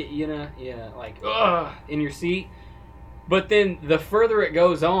try to get you in your seat. But then the further it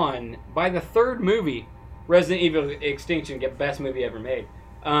goes on, by the third movie, Resident Evil Extinction, get best movie ever made.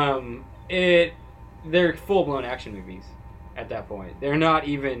 They're full blown action movies at that point. They're not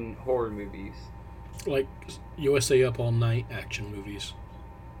even horror movies. Like USA Up All Night action movies.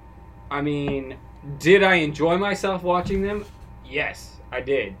 I mean, did I enjoy myself watching them? Yes, I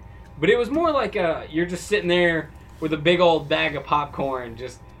did. But it was more like you're just sitting there with a big old bag of popcorn,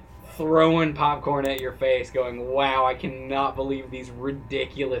 just throwing popcorn at your face, going, wow, I cannot believe these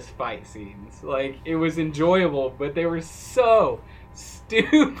ridiculous fight scenes. Like, it was enjoyable, but they were so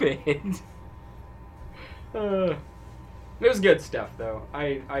stupid. It was good stuff, though.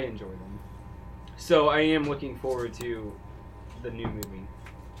 I enjoyed them. So I am looking forward to the new movie.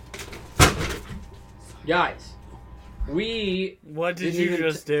 Guys, what did you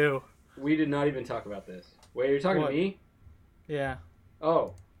just do? We did not even talk about this. Wait, you're talking to me? Yeah.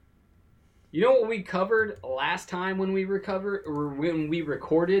 Oh. You know what we covered last time when we recorded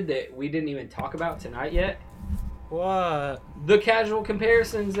that we didn't even talk about tonight yet? What? The casual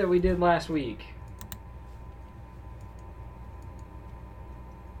comparisons that we did last week.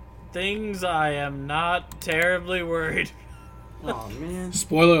 Things I am not terribly worried. Oh man!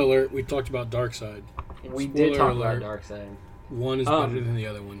 Spoiler alert: we talked about Darkseid. We did talk about Darkseid. One is better than the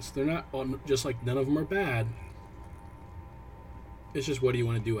other ones. They're not just like none of them are bad. It's just what do you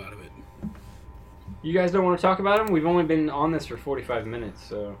want to do out of it? You guys don't want to talk about them? We've only been on this for 45 minutes,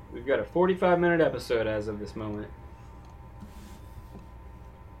 so we've got a 45-minute episode as of this moment.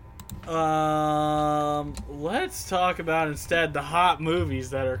 Let's talk about instead the hot movies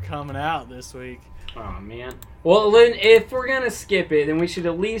that are coming out this week. Oh, man. Well, then, if we're going to skip it, then we should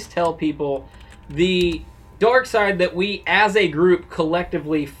at least tell people the dark side that we, as a group,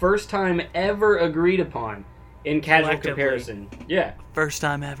 collectively, first time ever agreed upon in casual comparison. Yeah. First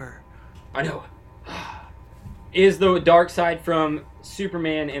time ever. I know. Is the dark side from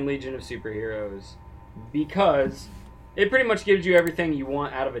Superman and Legion of Superheroes. Because it pretty much gives you everything you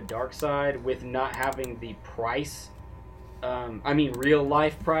want out of a dark side with not having the price, real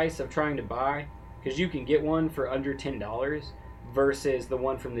life price of trying to buy. Because you can get one for under $10 versus the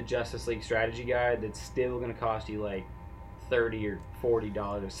one from the Justice League Strategy Guide that's still going to cost you like $30 or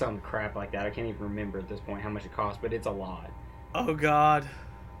 $40 or some crap like that. I can't even remember at this point how much it costs, but it's a lot. Oh, God.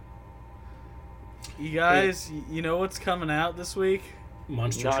 You guys, you know what's coming out this week?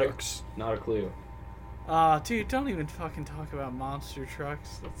 Monster trucks. Not a clue. Dude, don't even fucking talk about monster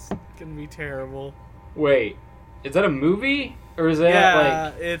trucks. That's gonna be terrible. Wait, is that a movie? Or is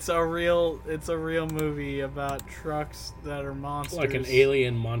that it's a real movie about trucks that are monsters. Like an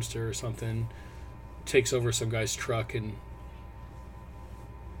alien monster or something takes over some guy's truck and...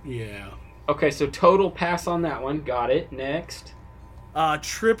 Yeah. Okay, so total pass on that one. Got it. Next.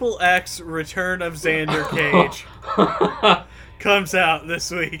 Triple X Return of Xander Cage comes out this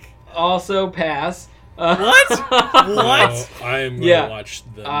week. Also pass. What? What? No, I am going to watch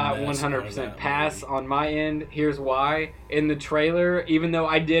the 100% pass on my end. Here's why. In the trailer, even though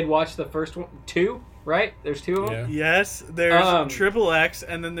I did watch the first one, two, right? There's two of them? Yeah. Yes, there's Triple X,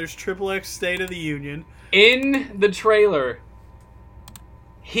 and then there's Triple X State of the Union. In the trailer,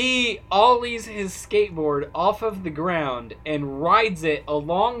 he ollies his skateboard off of the ground and rides it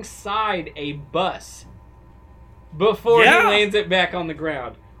alongside a bus before he lands it back on the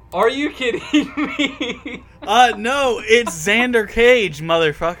ground. Are you kidding me? No, it's Xander Cage,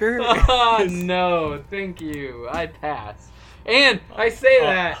 motherfucker. No, thank you. I pass. And I say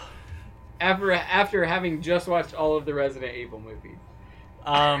that after having just watched all of the Resident Evil movies.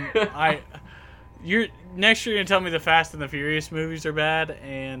 Next you're gonna tell me the Fast and the Furious movies are bad,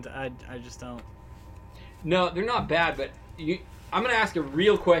 and I just don't. No, they're not bad, but I'm gonna ask a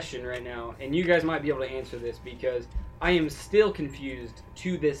real question right now, and you guys might be able to answer this because I am still confused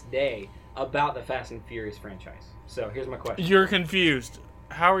to this day about the Fast and Furious franchise. So here's my question. You're confused.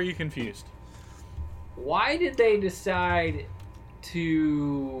 How are you confused? Why did they decide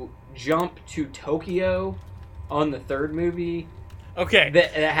to jump to Tokyo on the third movie? Okay.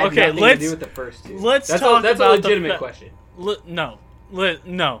 That had nothing to do with the first two. That's a legitimate question. No,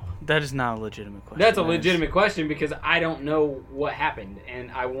 that is not a legitimate question. That's a legitimate question because I don't know what happened,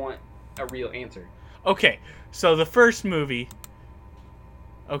 and I want a real answer. Okay, so the first movie...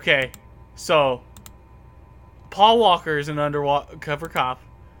 Okay, so Paul Walker is an undercover cop.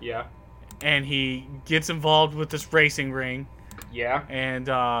 Yeah. And he gets involved with this racing ring. Yeah. And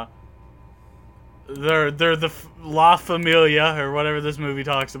they're the La Familia, or whatever this movie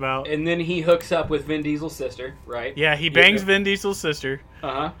talks about. And then he hooks up with Vin Diesel's sister, right? Yeah, he bangs Vin Diesel's sister.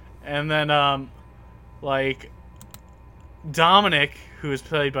 Uh-huh. And then, Dominic, who is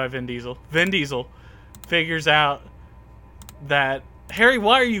played by Vin Diesel, figures out that... Harry,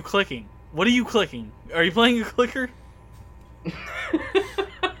 why are you clicking? What are you clicking? Are you playing a clicker?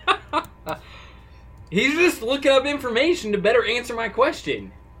 He's just looking up information to better answer my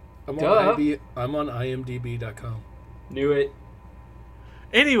question. I'm on IMDb.com. Knew it.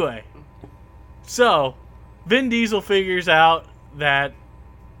 Anyway, so Vin Diesel figures out that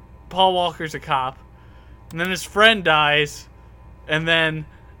Paul Walker's a cop, and then his friend dies, and then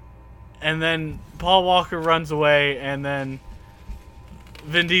Paul Walker runs away, and then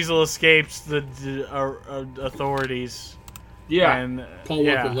Vin Diesel escapes the authorities. Yeah. And Paul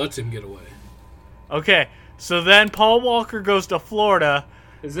Walker lets him get away. Okay, so then Paul Walker goes to Florida.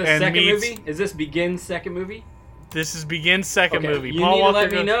 Is this second movie? Is this Begin's second movie? This is Begin's second movie. You need to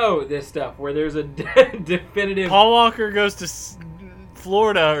let me know this stuff where there's a definitive... Paul Walker goes to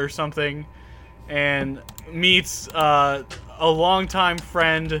Florida or something and meets a longtime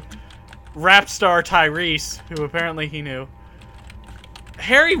friend, rap star Tyrese, who apparently he knew.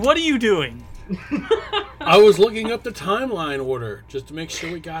 Harry, what are you doing? I was looking up the timeline order just to make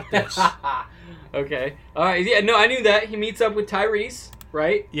sure we got this. Okay. All right. Yeah. No, I knew that. He meets up with Tyrese,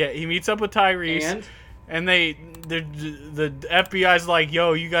 right? Yeah, he meets up with Tyrese, and the FBI's like,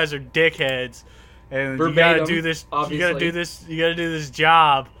 "Yo, you guys are dickheads, and Verbatim, you gotta do this. Obviously. You gotta do this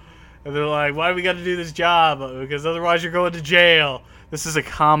job." And they're like, "Why do we gotta do this job? Because otherwise you're going to jail." This is a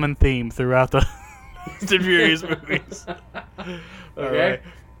common theme throughout the Fast and Furious movies. Okay.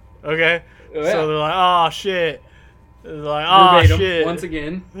 Okay. Oh, yeah. So they're like, "Oh shit." They're like, "Oh Verbatim, shit." once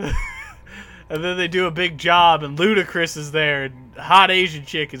again. And then they do a big job, and Ludacris is there, and hot Asian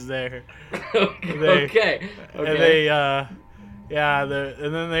chick is there. Okay. And they,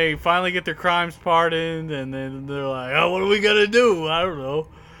 and then they finally get their crimes pardoned, and then they're like, oh, what are we gonna do? I don't know.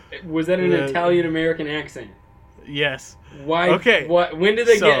 Was that an Italian-American accent? Yes. Why? Okay. What? When did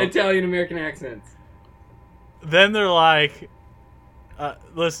they get Italian-American accents? Then they're like,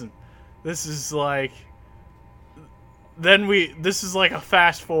 listen, this is like, this is like a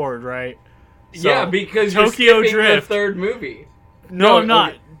fast forward, right? So, yeah, because Tokyo you're skipping Drift. the third movie. No, I'm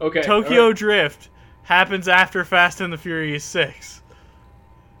not. Okay. Tokyo right. Drift happens after Fast and the Furious 6.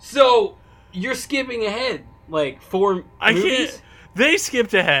 So you're skipping ahead like 4 movies? Can't. They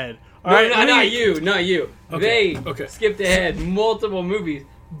skipped ahead. No, not you. Okay, They skipped ahead multiple movies,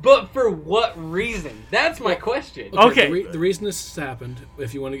 but for what reason? That's my question. Okay. The reason this has happened,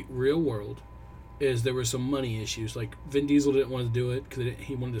 if you want to get real world, is there were some money issues. Like Vin Diesel didn't want to do it because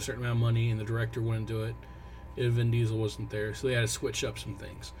he wanted a certain amount of money, and the director wouldn't do it if Vin Diesel wasn't there. So they had to switch up some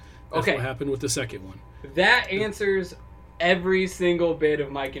things. That's what happened with the second one. That answers every single bit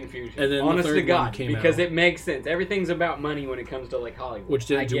of my confusion. And then honest the to third God, one came because out, it makes sense. Everything's about money when it comes to like Hollywood. which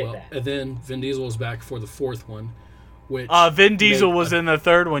didn't do well. That. And then Vin Diesel was back for the fourth one, which Vin Diesel was in the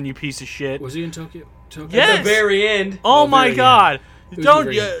third one, you piece of shit. Was he in Tokyo? Yes. At the very end. Oh my God! Don't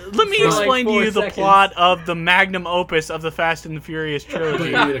very let me For like explain to 4 you the seconds. plot of the magnum opus of the Fast and the Furious But trilogy,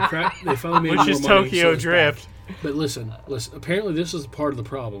 he made they finally made which more is money, Tokyo so it's Drift. back. But listen. Apparently, this is part of the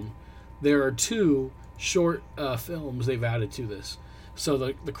problem. There are 2 short films they've added to this. So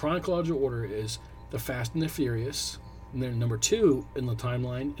the chronological order is the Fast and the Furious, and then number 2 in the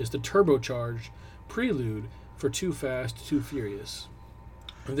timeline is the turbocharged prelude for Too Fast, Too Furious.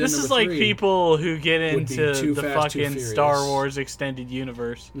 And then This is number like 3 people who get would be into Too the Fast, Too fucking Furious. Star Wars extended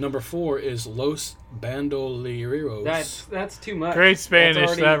universe. Number 4 is Los Bandoleros. That's too much. Great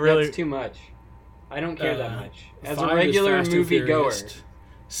Spanish, That's too much. I don't care that much. As a 5 is regular Fast and movie goer. Furious.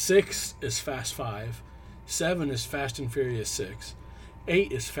 6 is Fast 5. 7 is Fast and Furious 6.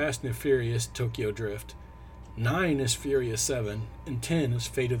 8 is Fast and Furious Tokyo Drift. 9 is Furious 7. And 10 is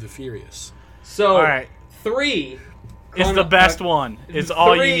Fate of the Furious. So, All right, 3 it's the best one. It's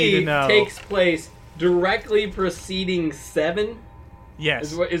all you need to know. takes place directly preceding 7.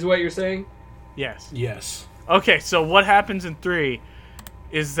 Yes, Is what you're saying? yes. Yes. Okay, so what happens in 3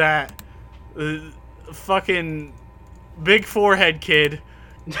 is that fucking big forehead kid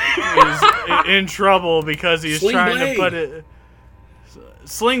is in trouble because he was Sling trying Blade. to put it.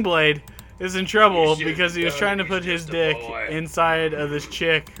 Sling Blade is in trouble because he was trying to put his dick inside of this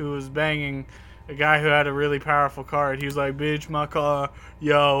chick who was banging a guy who had a really powerful car. And he was like, "Bitch, my car,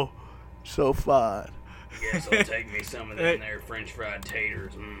 yo, so fine." Guess I'll take me some of them there French fried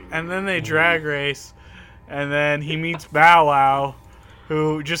taters. And then they drag race, and then he meets Bow Wow,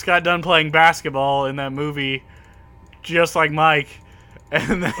 who just got done playing basketball in that movie, just like Mike.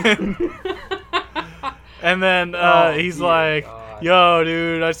 And then, he's like, God. "Yo,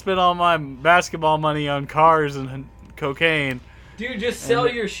 dude, I spent all my basketball money on cars and cocaine." Dude, just sell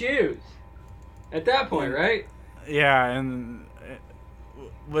your shoes. At that point, right? Yeah, and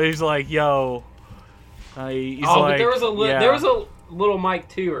but he's like, "Yo," he's but like, there was yeah. there was a little Mike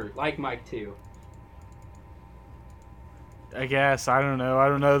 2 or like Mike 2. I guess I don't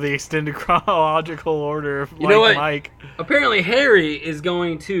know the extended chronological order of You know what? Mike. Apparently, Harry is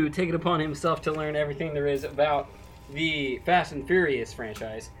going to take it upon himself to learn everything there is about the Fast and Furious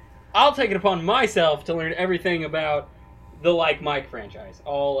franchise. I'll take it upon myself to learn everything about the Like Mike franchise.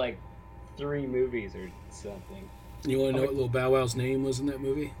 All like 3 movies or something. You want to know what Little Bow Wow's name was in that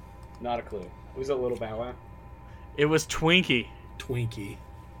movie? Not a clue. Was it Little Bow Wow? It was Twinkie. Twinkie.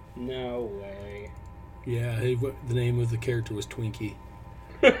 No way. Yeah, the name of the character was Twinkie.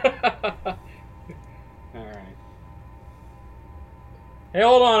 Alright. Hey,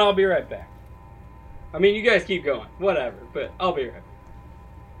 hold on, I'll be right back. I mean, you guys keep going. Whatever, but I'll be right back.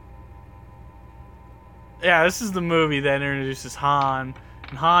 Yeah, this is the movie that introduces Han,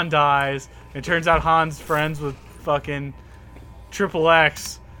 and Han dies. It turns out Han's friends with fucking Triple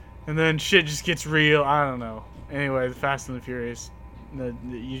X, and then shit just gets real. I don't know. Anyway, the Fast and the Furious.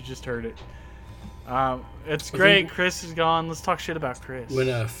 You just heard it. It's great. Chris is gone. Let's talk shit about Chris. When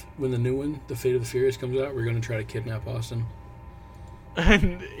the new one, The Fate of the Furious, comes out, we're going to try to kidnap Austin.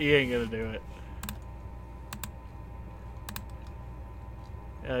 And he ain't gonna do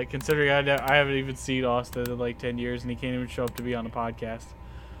it. Considering I haven't even seen Austin in like 10 years, and he can't even show up to be on a podcast.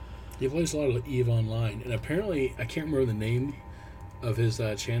 He plays a lot of EVE Online, and apparently, I can't remember the name of his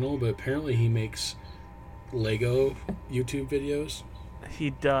channel, but apparently he makes Lego YouTube videos. He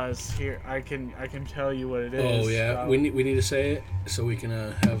does. Here, I can tell you what it is. Oh yeah, we need to say it so we can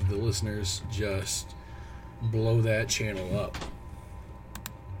have the listeners just blow that channel up.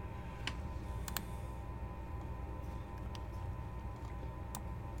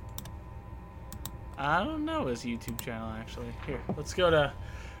 I don't know his YouTube channel actually. Here, let's go to.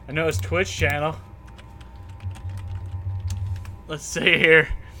 I know his Twitch channel. Let's see here.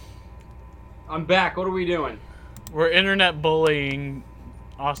 I'm back. What are we doing? We're internet bullying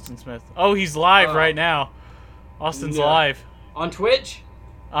Austin Smith. Oh, he's live right now. Austin's live. On Twitch?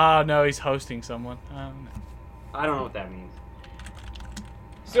 No, he's hosting someone. I don't know what that means.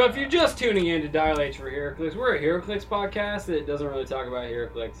 So if you're just tuning in to Dial H for HeroClix, we're a HeroClix podcast that doesn't really talk about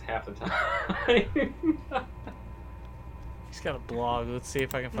HeroClix half the time. He's got a blog. Let's see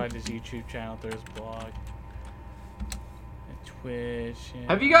if I can find his YouTube channel through his blog. Twitch.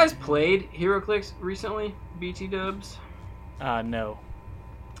 Have you guys played HeroClix recently, BT Dubs? No.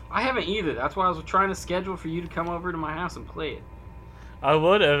 I haven't either. That's why I was trying to schedule for you to come over to my house and play it. I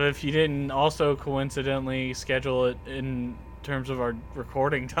would have if you didn't also coincidentally schedule it in terms of our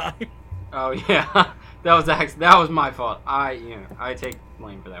recording time. Oh yeah, that was my fault. I take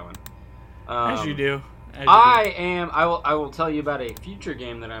blame for that one. As you do. I will tell you about a future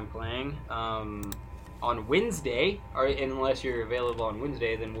game that I'm playing on Wednesday, or unless you're available on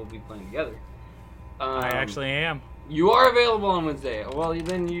Wednesday, then we'll be playing together. I actually am. You are available on Wednesday. Well,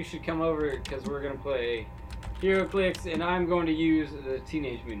 then you should come over because we're going to play HeroClix, and I'm going to use the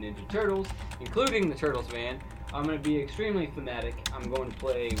Teenage Mutant Ninja Turtles, including the Turtles van. I'm going to be extremely thematic. I'm going to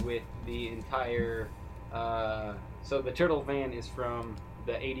play with the entire... so the Turtle van is from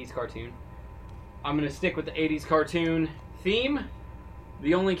the 80s cartoon. I'm going to stick with the 80s cartoon theme.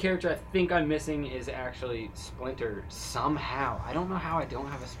 The only character I think I'm missing is actually Splinter somehow. I don't know how I don't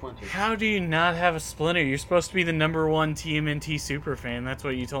have a Splinter. How do you not have a Splinter? You're supposed to be the #1 TMNT super fan. That's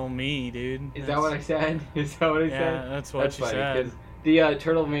what you told me, dude. Is that what I said? Is that what I said? Yeah, that's what you said. Because the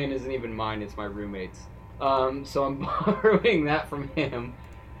Turtle Man isn't even mine. It's my roommate's. So I'm borrowing that from him.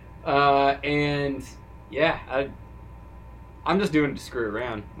 And yeah, I'm just doing it to screw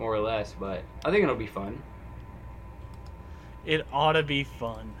around, more or less. But I think it'll be fun. It ought to be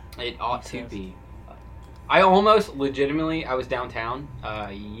fun. It ought to be. I almost legitimately, I was downtown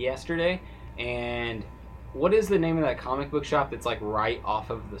yesterday, and what is the name of that comic book shop that's like right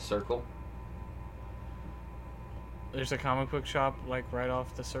off of the Circle? There's a comic book shop like right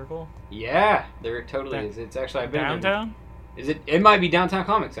off the Circle? Yeah, there totally is. It's actually, I've been downtown? Is it? It might be Downtown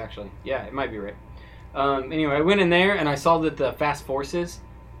Comics, actually. Yeah, it might be right. Anyway, I went in there and I saw that the Fast Forces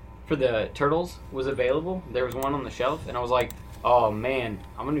for the Turtles was available. There was one on the shelf, and I was like, oh man,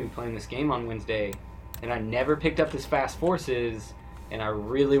 I'm going to be playing this game on Wednesday. And I never picked up this Fast Forces, and I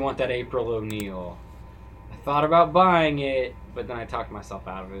really want that April O'Neil. I thought about buying it, but then I talked myself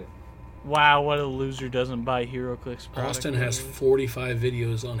out of it. Wow, what a loser doesn't buy HeroClix product. Austin has 45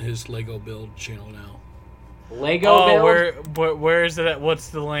 videos on his Lego build channel now. Lego build? Where is it at? What's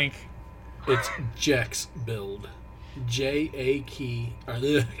the link? It's Jex build. J-A-K.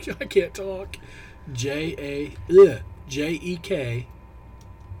 I can't talk. J-E-K.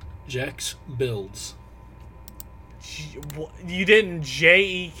 Jex builds. You didn't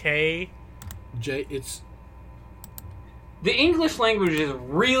J-E-K? It's... The English language is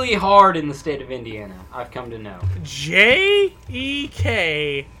really hard in the state of Indiana, I've come to know. J-E-K-X.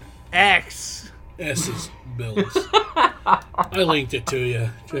 S's builds. I linked it to you.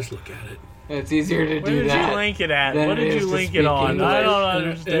 Just look at it. It's easier to do that. Where did you link it at? What did you link it on? I don't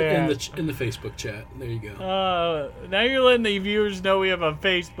understand. In the Facebook chat. There you go. Now you're letting the viewers know we have a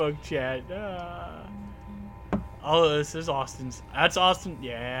Facebook chat. Oh, this is Austin's. That's Austin.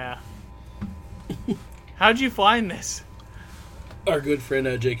 Yeah. How'd you find this? Our good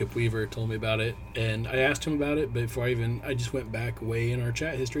friend Jacob Weaver told me about it, and I asked him about it, but before I just went back way in our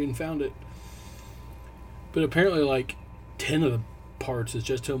chat history and found it. But apparently, like 10 of the parts is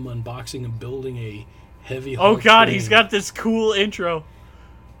just him unboxing and building a heavy. Oh God, train. He's got this cool intro.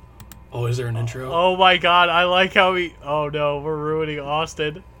 Oh, is there an intro? Oh my God, I like how he. Oh no, we're ruining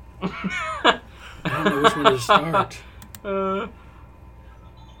Austin. I don't know which one to start.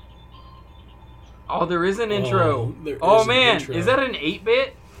 Oh, there is an intro. Oh man, intro. Is that an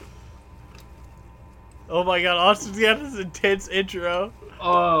 8-bit? Oh my God, Austin's got this intense intro.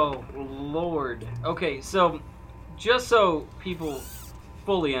 Oh Lord. Okay, so just so people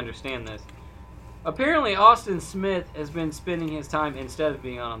fully understand this, apparently Austin Smith has been spending his time, instead of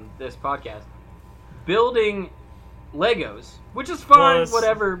being on this podcast, building Legos, which is fine,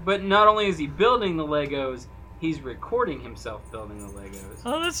 whatever. But not only is he building the Legos, he's recording himself building the Legos.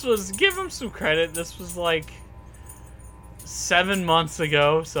 Oh, give him some credit. This was like 7 months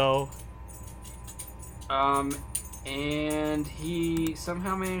ago, so... And he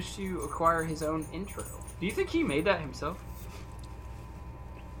somehow managed to acquire his own intro. Do you think he made that himself?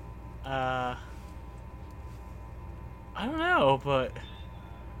 I don't know, but...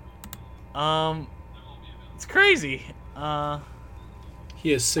 It's crazy.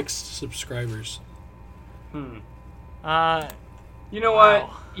 He has 6 subscribers. You know Wow.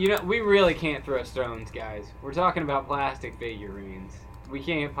 what? We really can't throw stones, guys. We're talking about plastic figurines. We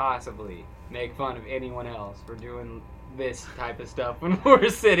can't possibly make fun of anyone else for doing this type of stuff when we're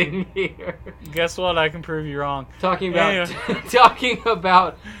sitting here Guess what? I can prove you wrong. talking about Anyway. talking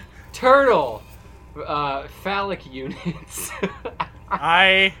about turtle phallic units.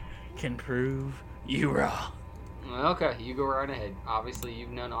 I can prove you wrong. Okay, you go right ahead. Obviously,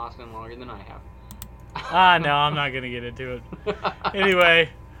 you've known Austin longer than I have. No, I'm not gonna get into it. Anyway,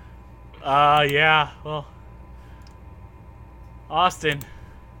 yeah, well, Austin,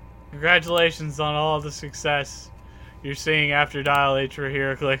 congratulations on all the success you're seeing after Dial H for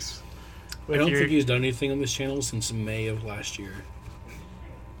HeroClix. I don't think he's done anything on this channel since May of last year.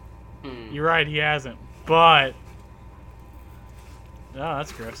 You're right, he hasn't, but... Oh,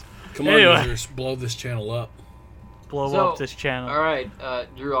 that's gross. Come on, Anyway. users, blow this channel up. Blow So, up this channel. All right,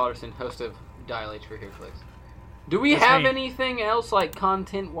 Drew Alderson, host of Dial H for HeroClix. Do we That's have me. anything else, like,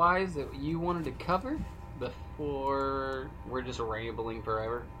 content-wise that you wanted to cover before we're just rambling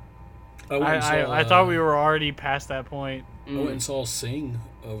forever? I went and saw, I thought we were already past that point. I went and saw Sing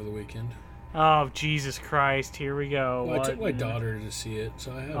over the weekend. Oh, Jesus Christ, here we go. Well, I What? took my daughter to see it,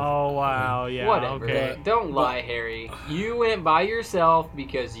 so I have. Oh, wow, yeah, Whatever. okay. Don't lie, Harry. You went by yourself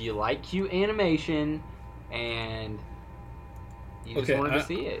because you like cute animation, and you just Okay, wanted to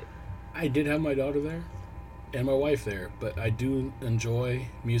see it. I did have my daughter there and my wife there, but I do enjoy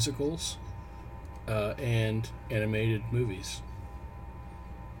musicals and animated movies.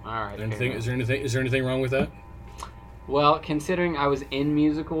 All right. fair Anything? enough. Is there anything wrong with that? Well, considering I was in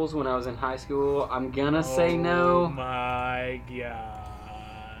musicals when I was in high school, I'm gonna say Oh, no. my God.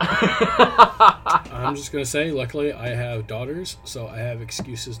 I'm just gonna say, luckily, I have daughters, so I have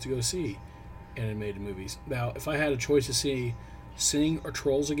excuses to go see animated movies. Now, if I had a choice to see Sing or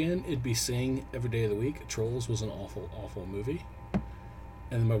Trolls again, it'd be Sing every day of the week. Trolls was an awful, awful movie.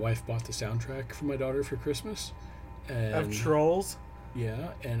 And then my wife bought the soundtrack for my daughter for Christmas. And Of Trolls? yeah,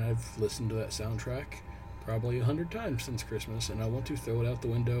 and I've listened to that soundtrack probably 100 times since Christmas, and I want to throw it out the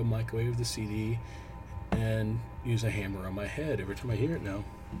window, microwave the CD, and use a hammer on my head every time I hear it now.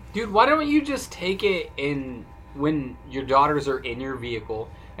 Dude, why don't you just take it in when your daughters are in your vehicle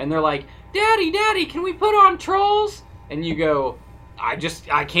and they're like, Daddy, can we put on Trolls? And you go, I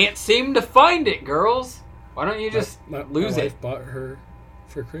can't seem to find it, girls. Why don't you just lose my it? wife bought her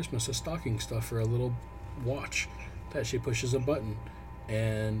for Christmas a stocking stuffer, a little watch that she pushes a button,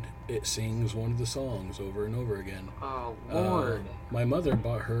 and it sings one of the songs over and over again. Oh, Lord. My mother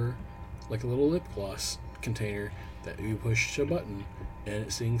bought her like a little lip gloss container that you push a button, and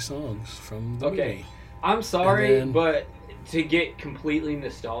it sings songs from the Okay. movie. I'm sorry, And then- but to get completely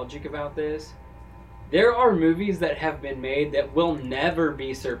nostalgic about this, there are movies that have been made that will never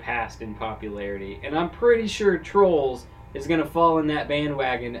be surpassed in popularity. And I'm pretty sure Trolls is going to fall in that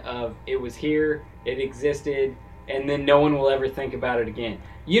bandwagon of it was here, it existed, and then no one will ever think about it again.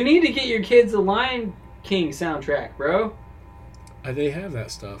 You need to get your kids a Lion King soundtrack, bro. They have that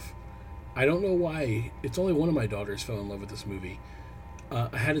stuff. I don't know why. It's only one of my daughters fell in love with this movie.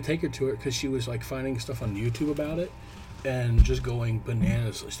 I had to take her to it because she was like finding stuff on YouTube about it and just going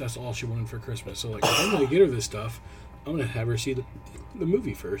bananas. That's all she wanted for Christmas. So like, if I'm going to get her this stuff, I'm going to have her see the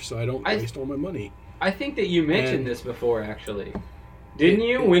movie first, so I don't waste all my money. I think that you mentioned And- this before, actually. Didn't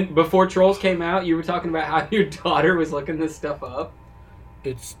you? Before Trolls came out, you were talking about how your daughter was looking this stuff up.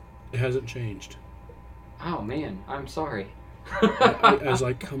 It hasn't changed. Oh man, I'm sorry. I was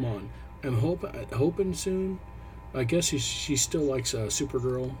like, come on. I'm hoping soon. I guess she still likes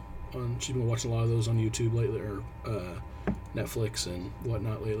Supergirl. She's been watching a lot of those on YouTube lately, or Netflix and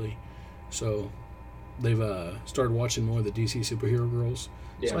whatnot lately. So they've started watching more of the DC superhero girls.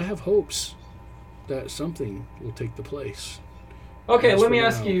 Yeah. So I have hopes that something will take the place. Okay, As let for me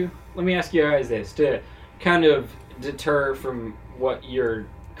now- ask you guys this to kind of deter from what you're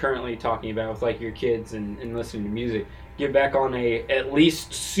currently talking about with like your kids and listening to music. Get back on a at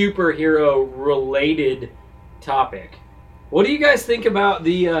least superhero related topic. What do you guys think about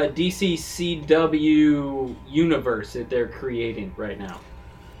the DCCW universe that they're creating right now?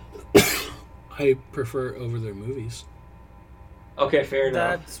 I prefer over their movies. Okay, fair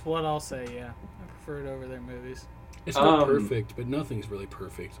enough. That's what I'll say, yeah. I prefer it over their movies. It's not Um, perfect, but nothing's really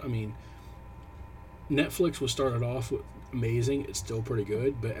perfect. I mean, Netflix was started off with amazing. It's still pretty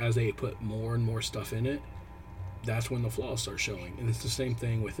good, but as they put more and more stuff in it, that's when the flaws start showing. And it's the same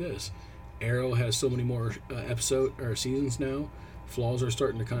thing with this. Arrow has so many more episode or seasons now. Flaws are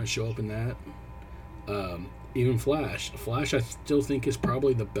starting to kind of show up in that. Even Flash. Flash, I still think is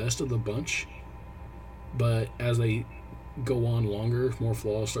probably the best of the bunch. But as they go on longer, more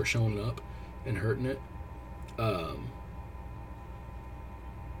flaws start showing up and hurting it.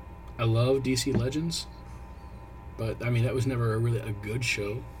 I love DC Legends, but I mean that was never really a good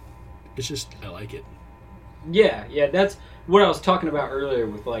show. It's just I like it. Yeah, that's what I was talking about earlier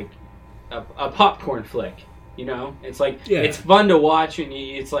with like a popcorn flick. You know, it's like it's fun to watch, and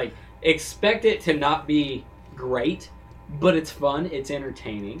it's like expect it to not be great, but it's fun, it's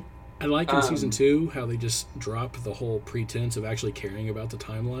entertaining. I like in season 2 how they just drop the whole pretense of actually caring about the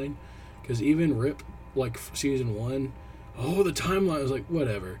timeline, because even Rip, like season 1, the timeline, I was like,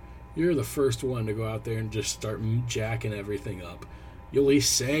 whatever. You're the first one to go out there and just start jacking everything up. You at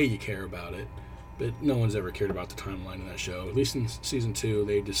least say you care about it, but no one's ever cared about the timeline in that show. At least in season 2,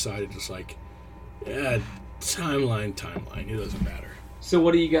 they decided just like, timeline, it doesn't matter. So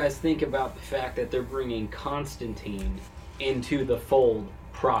what do you guys think about the fact that they're bringing Constantine into the fold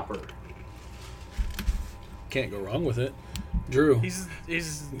proper? Can't go wrong with it. Drew.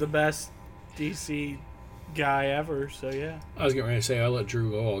 He's the best DC guy ever, so yeah. I was getting ready to say I let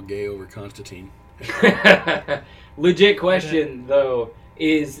Drew go all gay over Constantine. Legit question, though.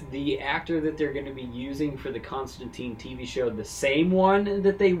 Is the actor that they're going to be using for the Constantine TV show the same one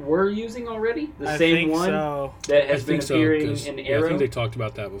that they were using already? The same one that has been appearing in Arrow? I think they talked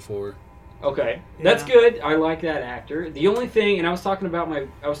about that before. Okay, that's good. I like that actor. The only thing, and I was talking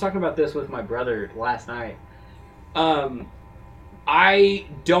about this with my brother last night. I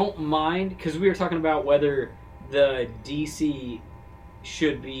don't mind, because we were talking about whether the DC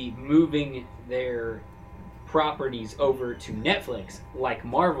should be moving their properties over to Netflix like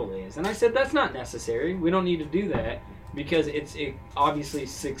Marvel is, and I said that's not necessary. We don't need to do that because it's obviously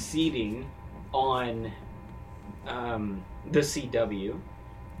succeeding on the CW,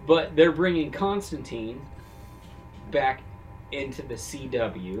 but they're bringing Constantine back into the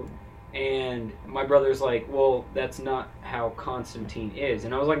CW, and my brother's like, well, that's not how Constantine is,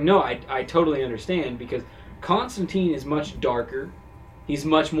 and I was like, no, I totally understand, because Constantine is much darker, he's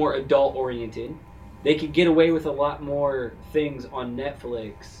much more adult oriented. They could get away with a lot more things on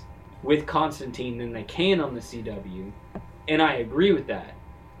Netflix with Constantine than they can on the CW. And I agree with that.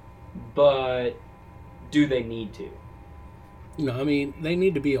 But do they need to? No, I mean, they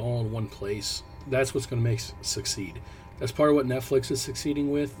need to be all in one place. That's what's going to make succeed. That's part of what Netflix is succeeding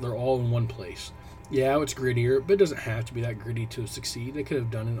with. They're all in one place. Yeah, it's grittier, but it doesn't have to be that gritty to succeed. They could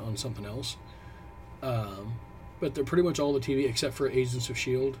have done it on something else. But they're pretty much all the TV, except for Agents of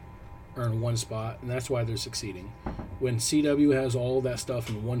S.H.I.E.L.D., are in one spot, and that's why they're succeeding. When CW has all of that stuff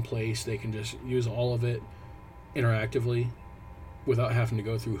in one place, they can just use all of it interactively without having to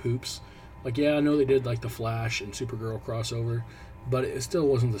go through hoops. Like, yeah, I know they did like the Flash and Supergirl crossover, but it still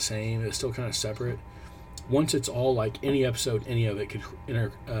wasn't the same. It's still kind of separate. Once it's all like any episode, any of it could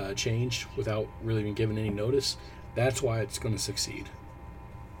change without really even giving any notice. That's why it's going to succeed.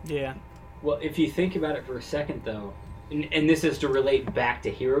 Yeah. Well, if you think about it for a second, though, and this is to relate back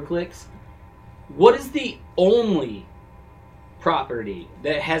to HeroClix, what is the only property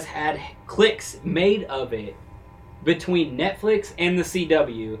that has had clicks made of it between Netflix and the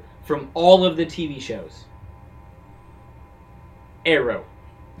CW from all of the TV shows? Arrow.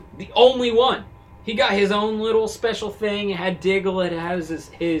 The only one. He got his own little special thing. It had Diggle. It has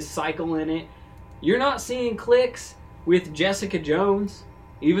his cycle in it. You're not seeing clicks with Jessica Jones,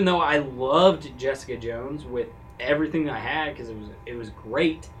 even though I loved Jessica Jones with everything I had because it was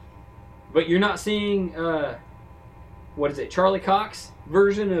great. But you're not seeing Charlie Cox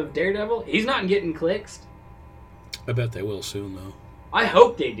version of Daredevil. He's not getting clicks. I bet they will soon, though. I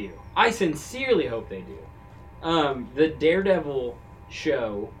hope they do. I sincerely hope they do. The Daredevil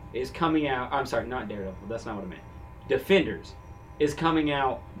show is coming out. I'm sorry, not Daredevil. That's not what I meant. Defenders is coming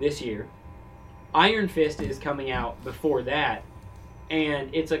out this year. Iron Fist is coming out before that.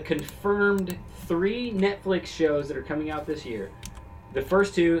 And it's a confirmed 3 Netflix shows that are coming out this year. The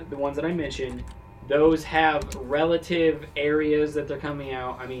first 2, the ones that I mentioned, those have relative areas that they're coming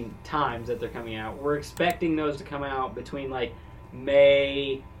out. I mean, times that they're coming out. We're expecting those to come out between like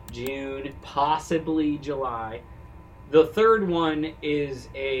May, June, possibly July. The third one is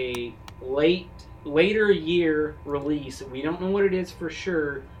a later year release. We don't know what it is for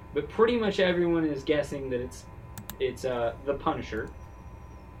sure, but pretty much everyone is guessing that it's The Punisher.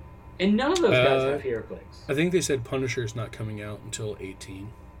 And none of those guys have HeroClix. I think they said Punisher's not coming out until 18.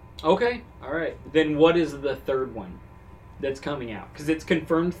 Okay, all right. Then what is the third one that's coming out? Because it's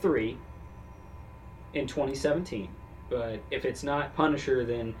confirmed 3 in 2017. But if it's not Punisher,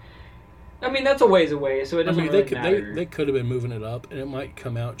 then I mean that's a ways away, so it doesn't really matter. They could have been moving it up, and it might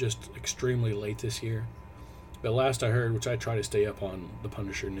come out just extremely late this year. But last I heard, which I try to stay up on the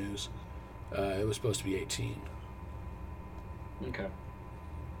Punisher news, it was supposed to be 18. Okay.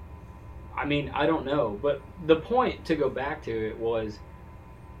 I mean, I don't know, but the point to go back to it was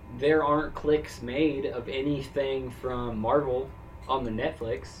there aren't clicks made of anything from Marvel on the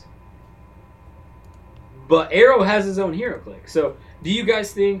Netflix. But Arrow has his own hero click. So, do you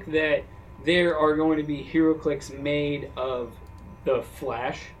guys think that there are going to be hero clicks made of the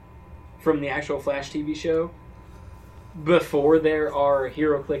Flash from the actual Flash TV show before there are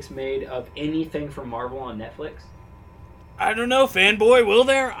hero clicks made of anything from Marvel on Netflix? I don't know, fanboy. Will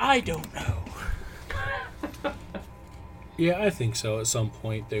there? I don't know. Yeah, I think so. At some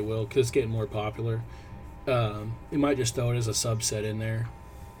point they will, because it's getting more popular. They might just throw it as a subset in there.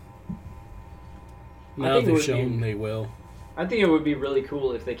 Now they've shown they will. I think it would be really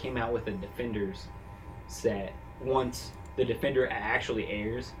cool if they came out with a Defenders set once the Defender actually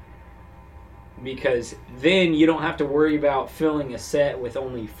airs. Because then you don't have to worry about filling a set with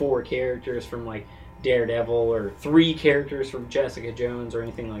only 4 characters from like Daredevil or 3 characters from Jessica Jones or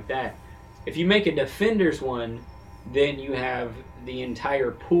anything like that. If you make a Defenders one, then you have the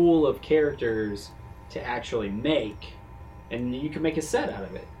entire pool of characters to actually make, and you can make a set out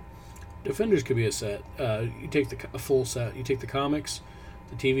of it. Defenders could be a set. You take a full set. You take the comics,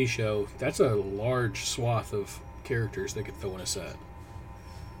 the TV show. That's a large swath of characters they could throw in a set.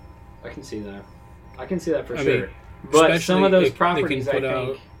 I can see that. I can see that for I sure. mean, but some of those properties, I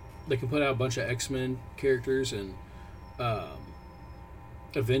think... They can put out a bunch of X-Men characters and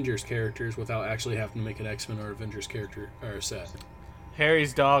Avengers characters without actually having to make an X-Men or Avengers character or a set.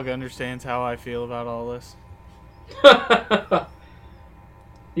 Harry's dog understands how I feel about all this.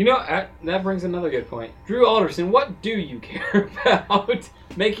 You know, that brings another good point. Drew Alderson, what do you care about?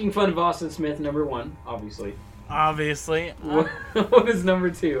 Making fun of Austin Smith, number 1, obviously. Obviously. What is number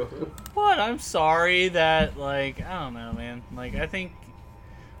 2? What? I'm sorry that, like, I don't know, man. Like, I think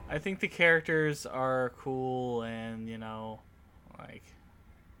the characters are cool and, you know, like,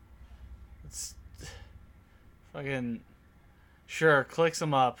 it's fucking, sure, clicks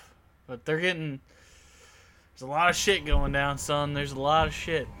them up, but they're getting, there's a lot of shit going down, son. There's a lot of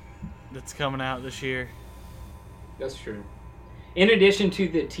shit that's coming out this year. That's true. In addition to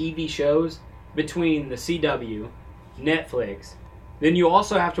the TV shows between the CW, Netflix, then you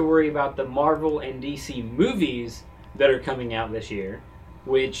also have to worry about the Marvel and DC movies that are coming out this year,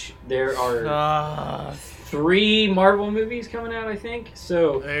 which there are 3 Marvel movies coming out, I think.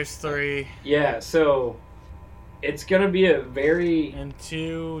 So there's 3. Yeah, so it's going to be a very... And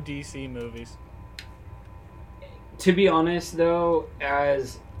 2 DC movies. To be honest, though,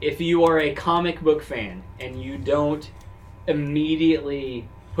 as if you are a comic book fan and you don't immediately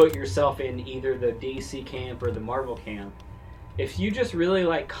put yourself in either the DC camp or the Marvel camp, if you just really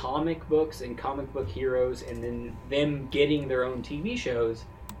like comic books and comic book heroes and then them getting their own TV shows,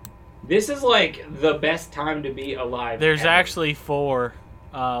 this is like the best time to be alive. There's ever. actually 4.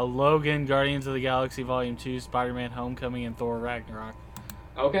 Logan, Guardians of the Galaxy Volume 2, Spider-Man Homecoming, and Thor Ragnarok.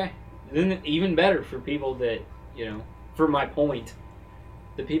 Okay. Then even better for people that, you know, for my point,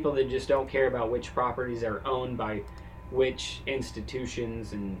 the people that just don't care about which properties are owned by which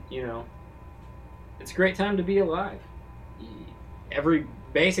institutions, and, you know, it's a great time to be alive.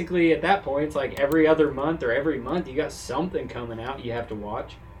 Basically at that point, it's like every other month or every month you got something coming out you have to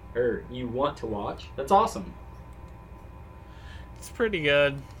watch, or you want to watch. That's awesome. It's pretty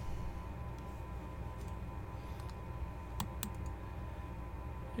good.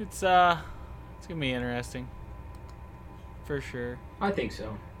 It's gonna be interesting. For sure. I think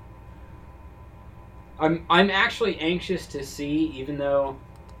so. I'm actually anxious to see, even though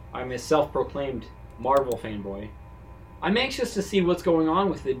I'm a self-proclaimed Marvel fanboy, I'm anxious to see what's going on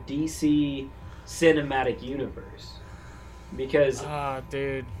with the DC cinematic universe. Because...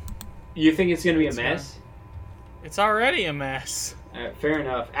 dude. You think it's going to be a mess? It's already a mess. Fair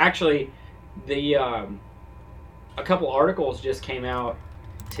enough. Actually, the a couple articles just came out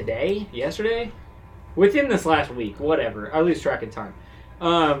yesterday? Within this last week, whatever. I lose track of time.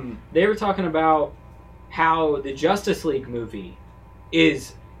 They were talking about how the Justice League movie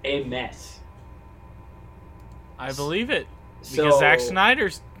is a mess. I believe it. Because Zack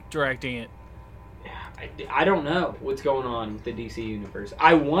Snyder's directing it. I don't know what's going on with the DC universe.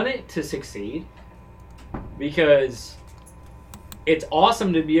 I want it to succeed because it's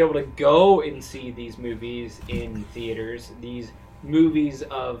awesome to be able to go and see these movies in theaters, these movies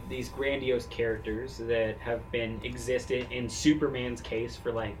of these grandiose characters that have been existed in Superman's case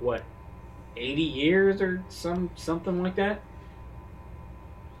for like what 80 years or something like that.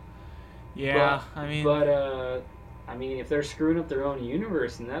 Yeah, I mean, if they're screwing up their own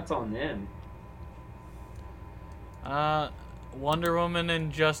universe, then that's on them. Wonder Woman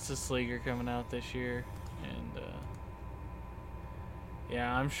and Justice League are coming out this year, and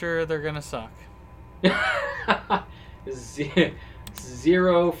yeah, I'm sure they're gonna suck.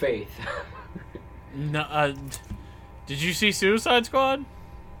 Zero faith. No, did you see Suicide Squad?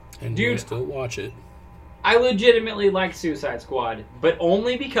 And Dude, you still watch it. I legitimately like Suicide Squad, but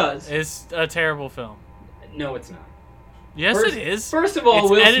only because It's a terrible film. no, it's not. Yes, First- it is. First of all, It's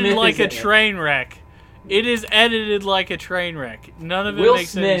Will edited Smith like is a in it. train wreck. It is edited like a train wreck. None of it Will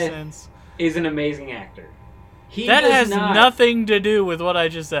makes any Smith sense. Is an amazing actor. He That does has not, nothing to do with what I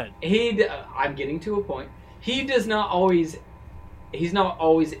just said. I'm getting to a point. He does not always. He's not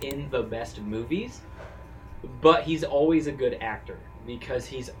always in the best movies, but he's always a good actor because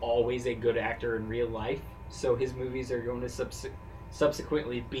he's always a good actor in real life. So his movies are going to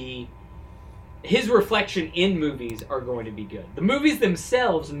subsequently be. His reflection in movies are going to be good. The movies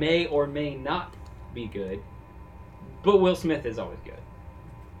themselves may or may not be good, but Will Smith is always good.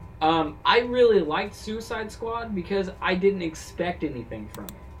 I really liked Suicide Squad because I didn't expect anything from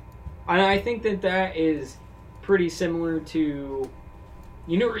it. And I think that is pretty similar to...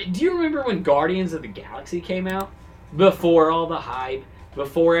 do you remember when Guardians of the Galaxy came out? Before all the hype,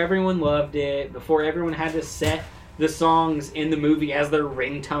 before everyone loved it, before everyone had to set the songs in the movie as their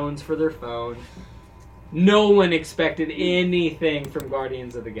ringtones for their phone. No one expected anything from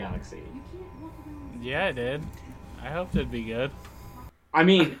Guardians of the Galaxy. Yeah, I did. I hoped it'd be good. I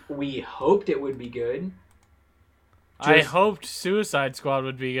mean, we hoped it would be good. I Just- hoped Suicide Squad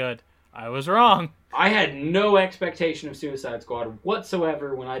would be good. I was wrong. I had no expectation of Suicide Squad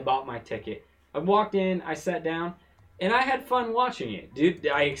whatsoever when I bought my ticket. I walked in, I sat down, and I had fun watching it. Dude,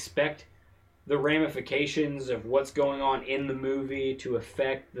 I expect the ramifications of what's going on in the movie to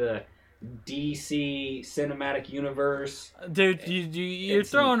affect the DC cinematic universe. Dude, you're It's-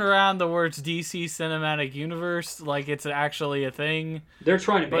 throwing around the words DC Cinematic Universe like it's actually a thing. They're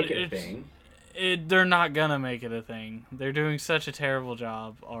trying to But make it a it's- thing. They're not gonna make it a thing. They're doing such a terrible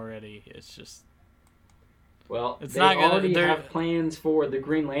job already. It's just... Well, it's they not gonna- already they're- have plans for the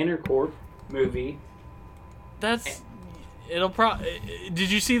Green Lantern Corps movie. That's...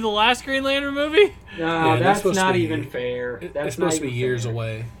 Did you see the last Green Lantern movie? No, Yeah, that's that's supposed to not be- even fair. It's That's supposed not to be even years fair.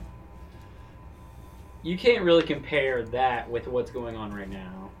 away. You can't really compare that with what's going on right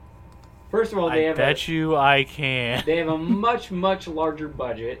now. First of all, they I have bet you I can. they have a much larger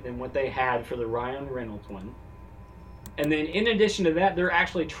budget than what they had for the Ryan Reynolds one. And then in addition to that, they're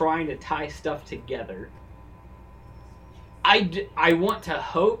actually trying to tie stuff together. I want to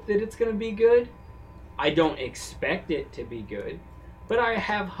hope that it's going to be good. I don't expect it to be good, but I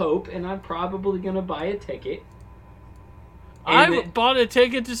have hope, and I'm probably going to buy a ticket. And I bought a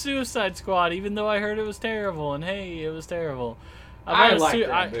ticket to Suicide Squad even though I heard it was terrible, and hey, it was terrible. I liked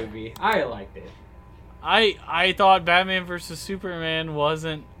that movie. I liked it. I thought Batman vs. Superman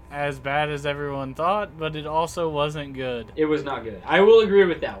wasn't as bad as everyone thought, but it also wasn't good. It was not good. I will agree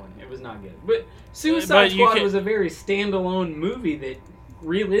with that one. It was not good. But Suicide But you Squad can- was a very standalone movie that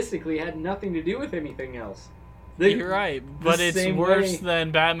realistically had nothing to do with anything else. You're right, but it's same worse way-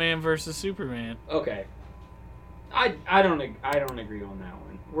 than Batman vs. Superman. Okay. I don't agree on that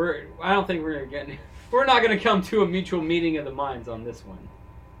one. I don't think we're not gonna come to a mutual meeting of the minds on this one.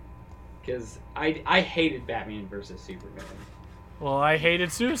 Because I hated Batman versus Superman. Well, I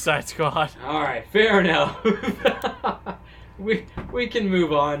hated Suicide Squad. All right, fair enough. we can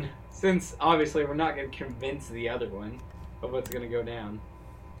move on since obviously we're not going to convince the other one of what's going to go down.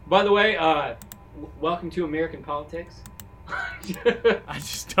 By the way, welcome to American politics. I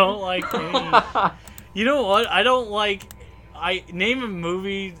just don't like any... You know what? I don't like... Name a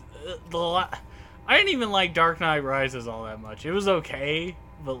movie... I didn't even like Dark Knight Rises all that much. It was okay,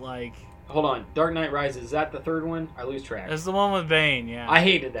 but like... Hold on, Dark Knight Rises, is that the third one? I lose track. It's the one with Bane, yeah. I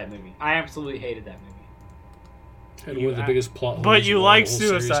hated that movie. I absolutely hated that movie. Had one of the biggest plot holes But you of like the whole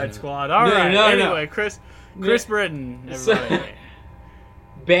series in Suicide it. Squad. All No, right. no, no. Anyway, Chris Britton. So- Everybody.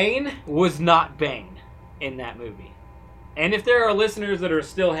 Bane was not Bane in that movie. And if there are listeners that are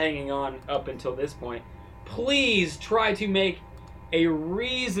still hanging on up until this point, please try to make a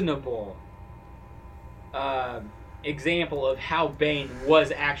reasonable example of how Bane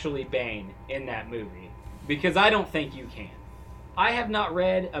was actually Bane in that movie. Because I don't think you can. I have not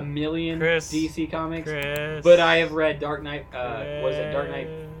read a million Chris, DC comics, Chris. but I have read Dark Knight, was it Dark Knight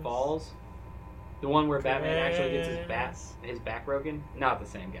Chris. Falls? The one where Batman actually gets his back broken? Not the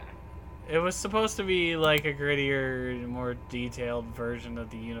same guy. It was supposed to be like a grittier, more detailed version of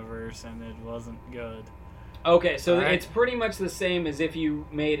the universe, and it wasn't good. Okay, so Alright. it's pretty much the same as if you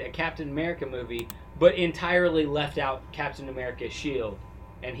made a Captain America movie, but entirely left out Captain America's shield,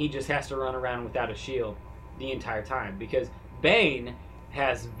 and he just has to run around without a shield the entire time, because Bane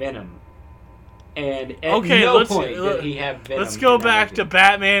has Venom. And at no point did he have Venom. Let's go in that back movie. to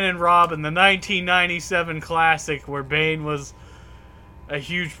Batman and Robin, the 1997 classic, where Bane was a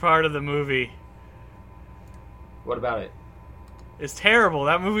huge part of the movie. What about it? It's terrible.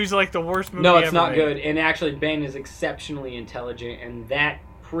 That movie's like the worst movie No, ever it's not made. good. And actually, Bane is exceptionally intelligent, and that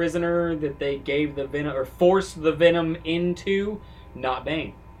prisoner that they gave the Venom, or forced the Venom into, not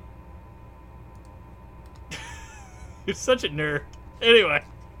Bane. You're such a nerd. Anyway.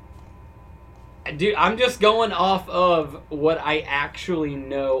 Dude, I'm just going off of what I actually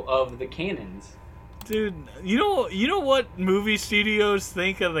know of the canons. Dude, you know what movie studios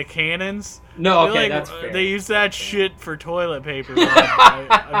think of the canons? No, They're okay, like, that's fair. They use that shit for toilet paper. Man.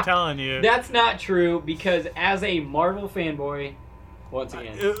 I'm telling you. That's not true, because as a Marvel fanboy, once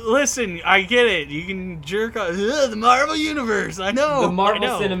again, Listen, I get it. You can jerk off. The Marvel Universe. I know. the Marvel I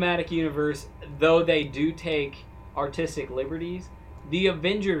know. Cinematic Universe, though they do take artistic liberties, the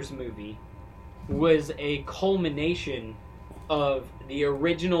Avengers movie was a culmination of the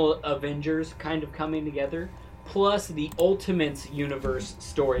original Avengers kind of coming together, plus the Ultimates universe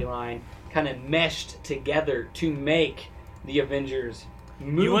storyline kind of meshed together to make the Avengers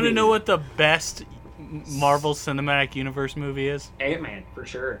movie. You want to know what the best Marvel Cinematic Universe movie is? Ant-Man, for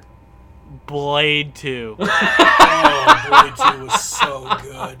sure. Blade 2. Oh, Blade 2 was so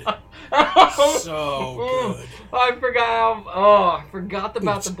good. So good. I forgot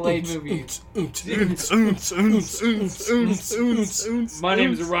about the Blade movies. My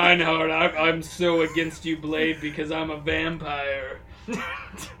name's Reinhardt. I'm so against you, Blade, because I'm a vampire.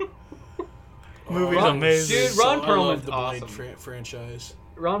 Movie's Ron- amazing. Dude, Ron I love Perlman's the Blade awesome. franchise.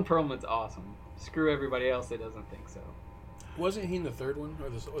 Ron Perlman's awesome. Screw everybody else that doesn't think so. Wasn't he in the third one, or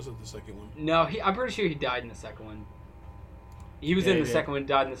was it the second one? No, I'm pretty sure he died in the second one. He was Yeah, in he the did. second one,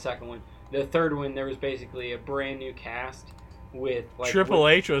 died in the second one. The third one, there was basically a brand new cast with like Triple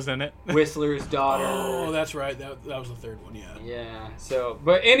H was in it. Whistler's daughter. Oh, that's right. That was the third one. Yeah. Yeah. So,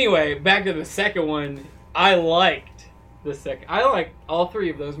 but anyway, back to the second one. I liked the second. I like all three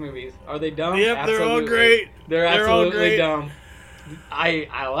of those movies. Are they dumb? Yep, they're all Absolutely. great. They're They're all absolutely great. dumb.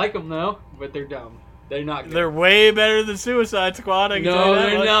 I like them though, but they're dumb. They're not good. They're way better than Suicide Squad. I can tell No, you that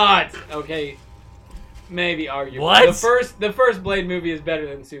they're much. not. Okay, maybe arguable. What? The first Blade movie is better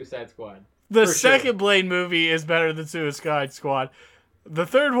than Suicide Squad. The For second sure. Blade movie is better than Suicide Squad. The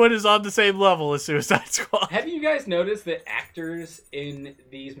third one is on the same level as Suicide Squad. Have you guys noticed that actors in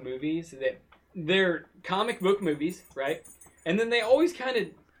these movies, that they're comic book movies, right? And then they always kind of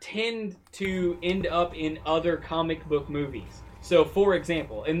tend to end up in other comic book movies. So, for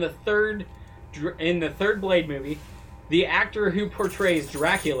example, in the third Blade movie, the actor who portrays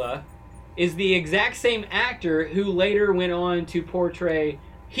Dracula is the exact same actor who later went on to portray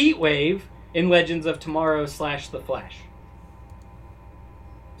Heatwave in Legends of Tomorrow / The Flash.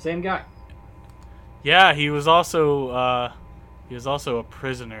 Same guy. Yeah, he was also a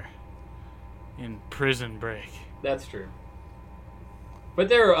prisoner in Prison Break. That's true. But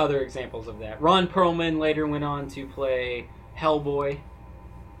there are other examples of that. Ron Perlman later went on to play Hellboy.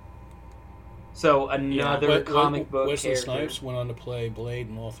 So another comic book Wesley character. Snipes went on to play Blade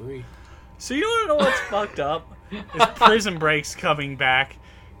in all three. So you want to know what's fucked up? Is Prison Break's coming back.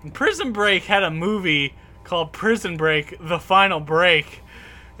 And Prison Break had a movie called Prison Break: The Final Break,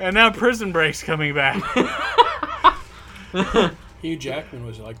 and now Prison Break's coming back. Hugh Jackman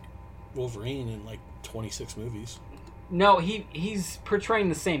was like Wolverine in like 26 movies. No, he's portraying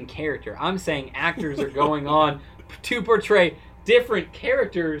the same character. I'm saying actors are going on to portray different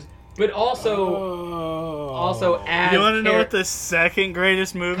characters, but also as You want to know char- what the second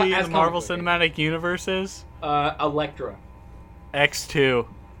greatest movie in As the Marvel comic book. Cinematic Universe is? Elektra. X2.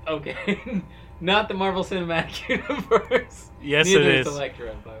 Okay. Not the Marvel Cinematic Universe. Yes, Neither it is is.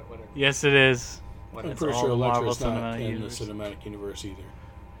 Elektra, but whatever. Yes, it is. I'm Whatever. pretty all sure the Marvel Elektra's not Cinematic in Universe. the cinematic universe either.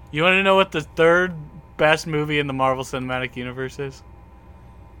 You want to know what the third best movie in the Marvel Cinematic Universe is?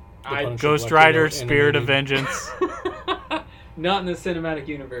 The I- Punisher, Ghost Black Rider: Widow, Spirit of animated. Vengeance. Not in the cinematic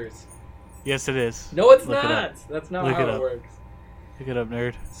universe. Yes, it is. No, it's Look it not. up. That's not Look how it it up. works. Look it up,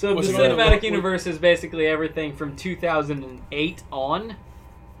 nerd. So Was the it on- cinematic what- universe is basically everything from 2008 on.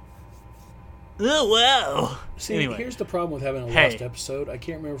 Oh wow! See, Anyway. here's the problem with having a Hey. Lost episode. I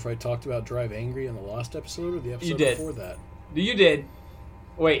can't remember if I talked about Drive Angry in the Lost episode or the episode did. before that. You did.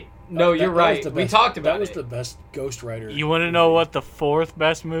 Wait, No, you're That was right. the We best- talked about That was it. the best Ghost Rider. You want to know what the fourth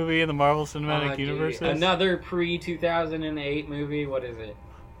best movie in the Marvel Oh, Cinematic dude. Universe is? Another pre-2008 movie. What is it?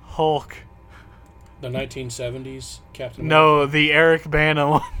 Hulk. The 1970s Captain No, the Eric Bana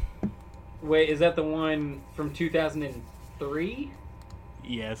one. Wait, is that the one from 2003?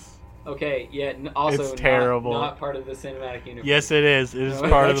 Yes. Okay, yeah. Also, It's terrible. Not part of the cinematic universe. Yes, it is. It is No,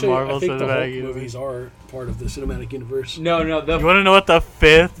 part of the Actually, Marvel I think the Hulk Cinematic Universe. movies are part of the cinematic universe. No. You want to know what the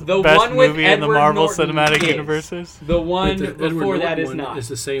fifth The best one with movie in the Edward Marvel Norton Cinematic is. Universe is? The one But the Edward before that Norton is one not. is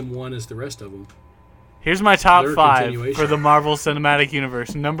the same one as the rest of them. Here's my top They're a 5 continuation. for the Marvel Cinematic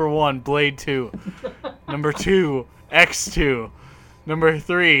Universe. Number 1, Blade 2. Number 2, X2. Number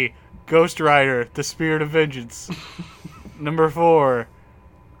 3, Ghost Rider, The Spirit of Vengeance. Number 4,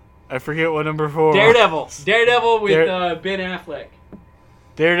 I forget what number 4 Daredevil. was. Daredevil with Dare- Ben Affleck.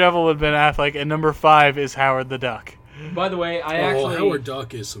 Daredevil with Ben Affleck. And number 5 is Howard the Duck. By the way, I actually... Howard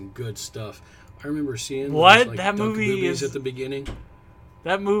Duck is some good stuff. I remember seeing What? those, like, That Duck movie boobies is- at the beginning.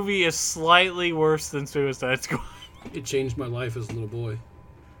 That movie is slightly worse than Suicide Squad. It changed my life as a little boy.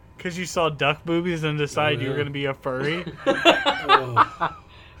 Because you saw duck boobies and decided you were yeah. going to be a furry.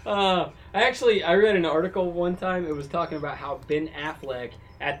 Oh, I read an article one time. It was talking about how Ben Affleck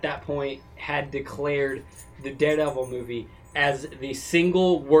at that point had declared the Daredevil movie as the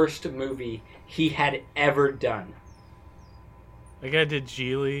single worst movie he had ever done. That guy did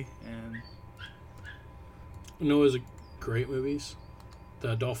Geely and you know, it was great movies.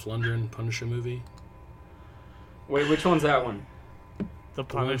 The Dolph Lundgren Punisher movie. Wait, which one's that one? the The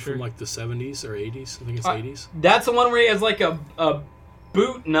one Punisher. from like the 70s or 80s. I think it's 80s. That's the one where he has like a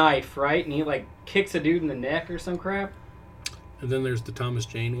boot knife, right? And he like kicks a dude in the neck or some crap. And then there's the Thomas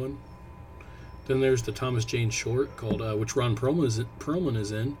Jane one. Then there's the Thomas Jane short called, which Ron Perlman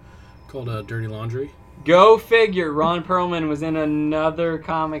is in, called Dirty Laundry. Go figure. Ron Perlman was in another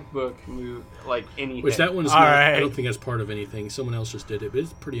comic book movie, like anything. Which that one's All not, right. I don't think that's part of anything. Someone else just did it, but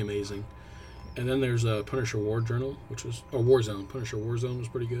it's pretty amazing. And then there's Punisher War Journal, Warzone. Punisher Warzone was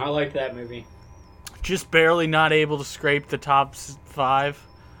pretty good. I like that movie. Just barely not able to scrape the top 5.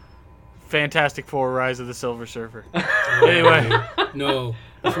 Fantastic Four: Rise of the Silver Surfer. Anyway, No,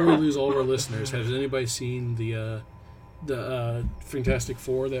 before we lose all of our listeners, has anybody seen the Fantastic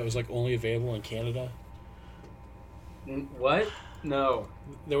Four that was like only available in Canada? What? No.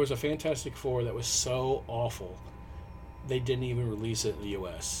 There was a Fantastic Four that was so awful, they didn't even release it in the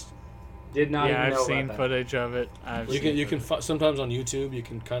U.S. Did not yeah, even I've know seen about that. footage of it. You can sometimes on YouTube you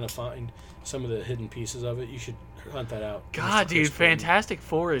can kind of find some of the hidden pieces of it. You should hunt that out. God, Mr. dude, Chris Burton. Fantastic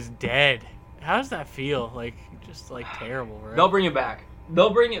Four is dead. How does that feel? Like, just like terrible, right? They'll bring it back. They'll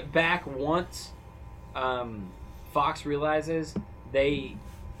bring it back once Fox realizes they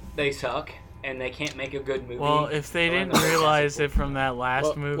suck and they can't make a good movie. Well, if they Or didn't the realize sequel. it from that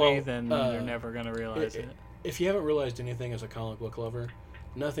last movie, well, then they're never gonna realize it. If you haven't realized anything as a comic book lover,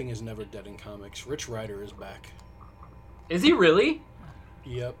 nothing is never dead in comics. Rich Rider is back. Is he really?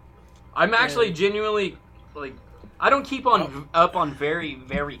 Yep. I'm actually And- genuinely like I don't keep on up on very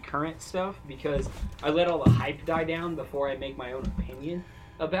very current stuff because I let all the hype die down before I make my own opinion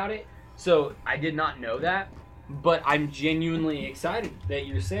about it. So I did not know that, but I'm genuinely excited that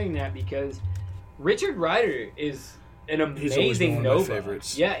you're saying that because Richard Rider is an He's always been amazing one of my Nova.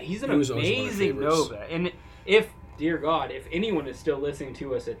 favorites. Yeah, he's an He was always one of my amazing favorites. Nova. And if, dear God, if anyone is still listening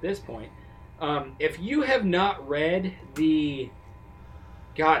to us at this point, if you have not read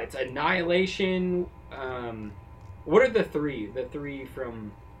it's Annihilation. What are the three? The three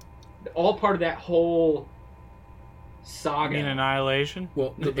from all part of that whole saga. You mean Annihilation?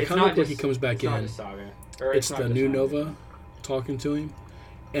 Well, the It's comic not book just- he comes back it's not in. just saga. Or It's not the just new saga. Nova talking to him,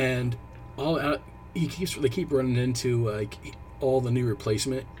 and they keep running into like all the new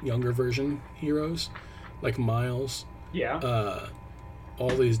replacement younger version heroes, like Miles. Yeah. All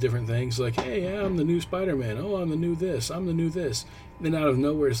these different things like, hey, yeah, I'm the new Spider-Man. Oh, I'm the new this. I'm the new this. And then out of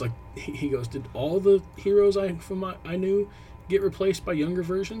nowhere, it's like he goes, did all the heroes I knew get replaced by younger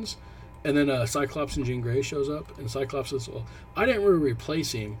versions? And then Cyclops and Jean Grey shows up, and Cyclops says, well, I didn't really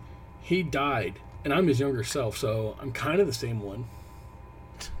replace him. He died, and I'm his younger self, so I'm kind of the same one.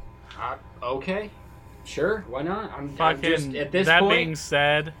 Okay. Sure. Why not? I'm Fucking. just at this that point. being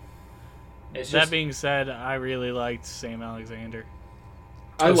said, It's that just, being said, I really liked Sam Alexander.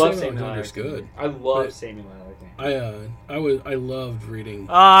 I Oh, love Samuel Samuel Alexander's Alexander. good. I love But- Samuel Alexander. I loved reading.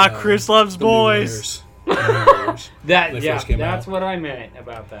 Chris loves The New boys. Warriors. The New Warriors. That When they yeah, first came that's out. what I meant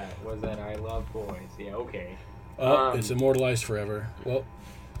about that. Was that I love boys? Yeah. Okay. Oh, it's immortalized forever. Well,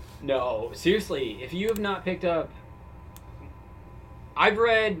 No, seriously, if you have not picked up, I've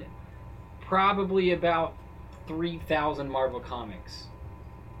read probably about 3,000 Marvel comics.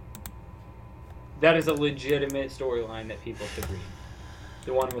 That is a legitimate storyline that people should read.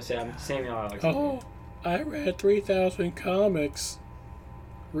 The one with Samuel Alexander. Oh, I read 3,000 comics.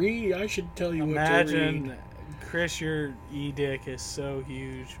 I should tell you what to Imagine, read. Chris, your e-dick is so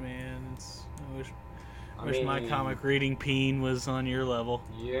huge, man. I wish my comic reading peen was on your level.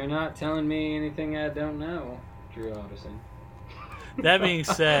 You're not telling me anything I don't know, Drew Otterson. That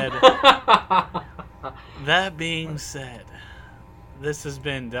being said, this has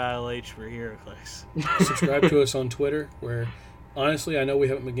been Dial H for HeroClix. Subscribe to us on Twitter, where honestly, I know we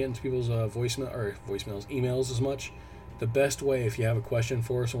haven't been getting to people's voicemails, emails as much. The best way, if you have a question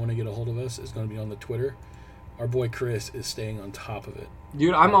for us or want to get a hold of us, is going to be on the Twitter. Our boy Chris is staying on top of it.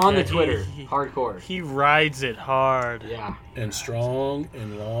 Dude, I'm on the Yeah, Twitter. he- Hardcore. He rides it hard. Yeah. And strong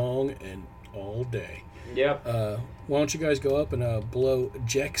and long and all day. Yep. Why don't you guys go up and blow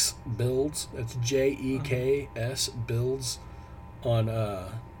Jex Builds? That's Jeks Builds on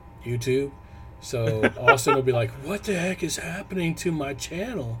YouTube. So Austin will be like, "What the heck is happening to my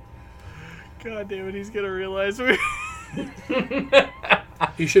channel?" God damn it, he's gonna realize we.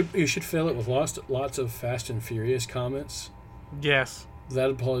 You should fill it with lots of Fast and Furious comments. Yes.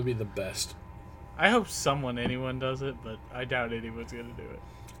 That'd probably be the best. I hope anyone does it, but I doubt anyone's gonna do it.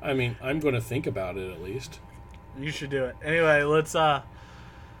 I mean, I'm going to think about it at least. You should do it. Anyway, let's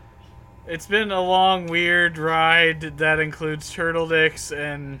it's been a long, weird ride that includes turtle dicks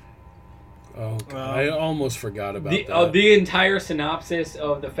and Oh, God. I almost forgot about that. The entire synopsis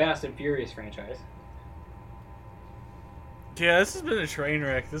of the Fast and Furious franchise. yeah, this has been a train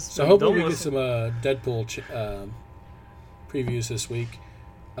wreck. So hopefully we get some Deadpool previews this week.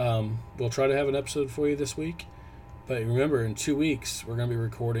 We'll try to have an episode for you this week. But remember, in 2 weeks, we're going to be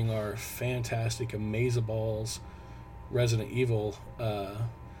recording our fantastic Amazeballs Resident Evil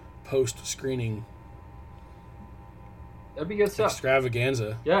post-screening That'd be good stuff.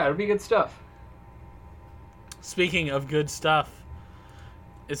 extravaganza. Yeah, it'll be good stuff. Speaking of good stuff,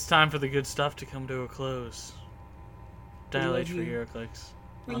 it's time for the good stuff to come to a close. Dial H for HeroClix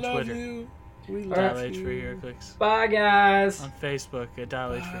We on love Twitter. you. We Dial love H for you. HeroClix Bye, guys. on Facebook at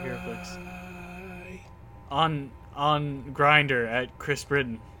Dial H for HeroClix. Bye. On Grinder at Chris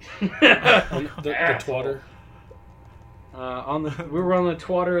Britton. The twatter. We were on the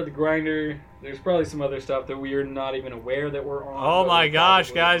Twatter, the Grinder. There's probably some other stuff that we are not even aware that we're on. Oh but my we're gosh,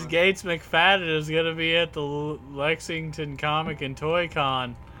 probably guys! on. Gates McFadden is gonna be at the Lexington Comic and Toy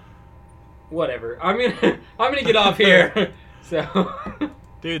Con. Whatever. I'm gonna get off here. So.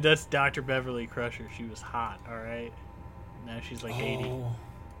 Dude, that's Dr. Beverly Crusher. She was hot, alright? Now she's like 80. Oh.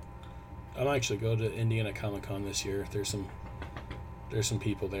 I might actually go to Indiana Comic Con this year. There's some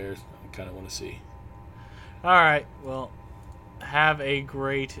people there I kind of want to see. Alright, well, have a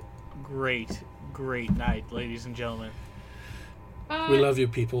great night, ladies and gentlemen. We love you,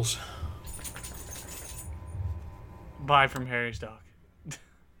 peoples. Bye from Harry's Dog.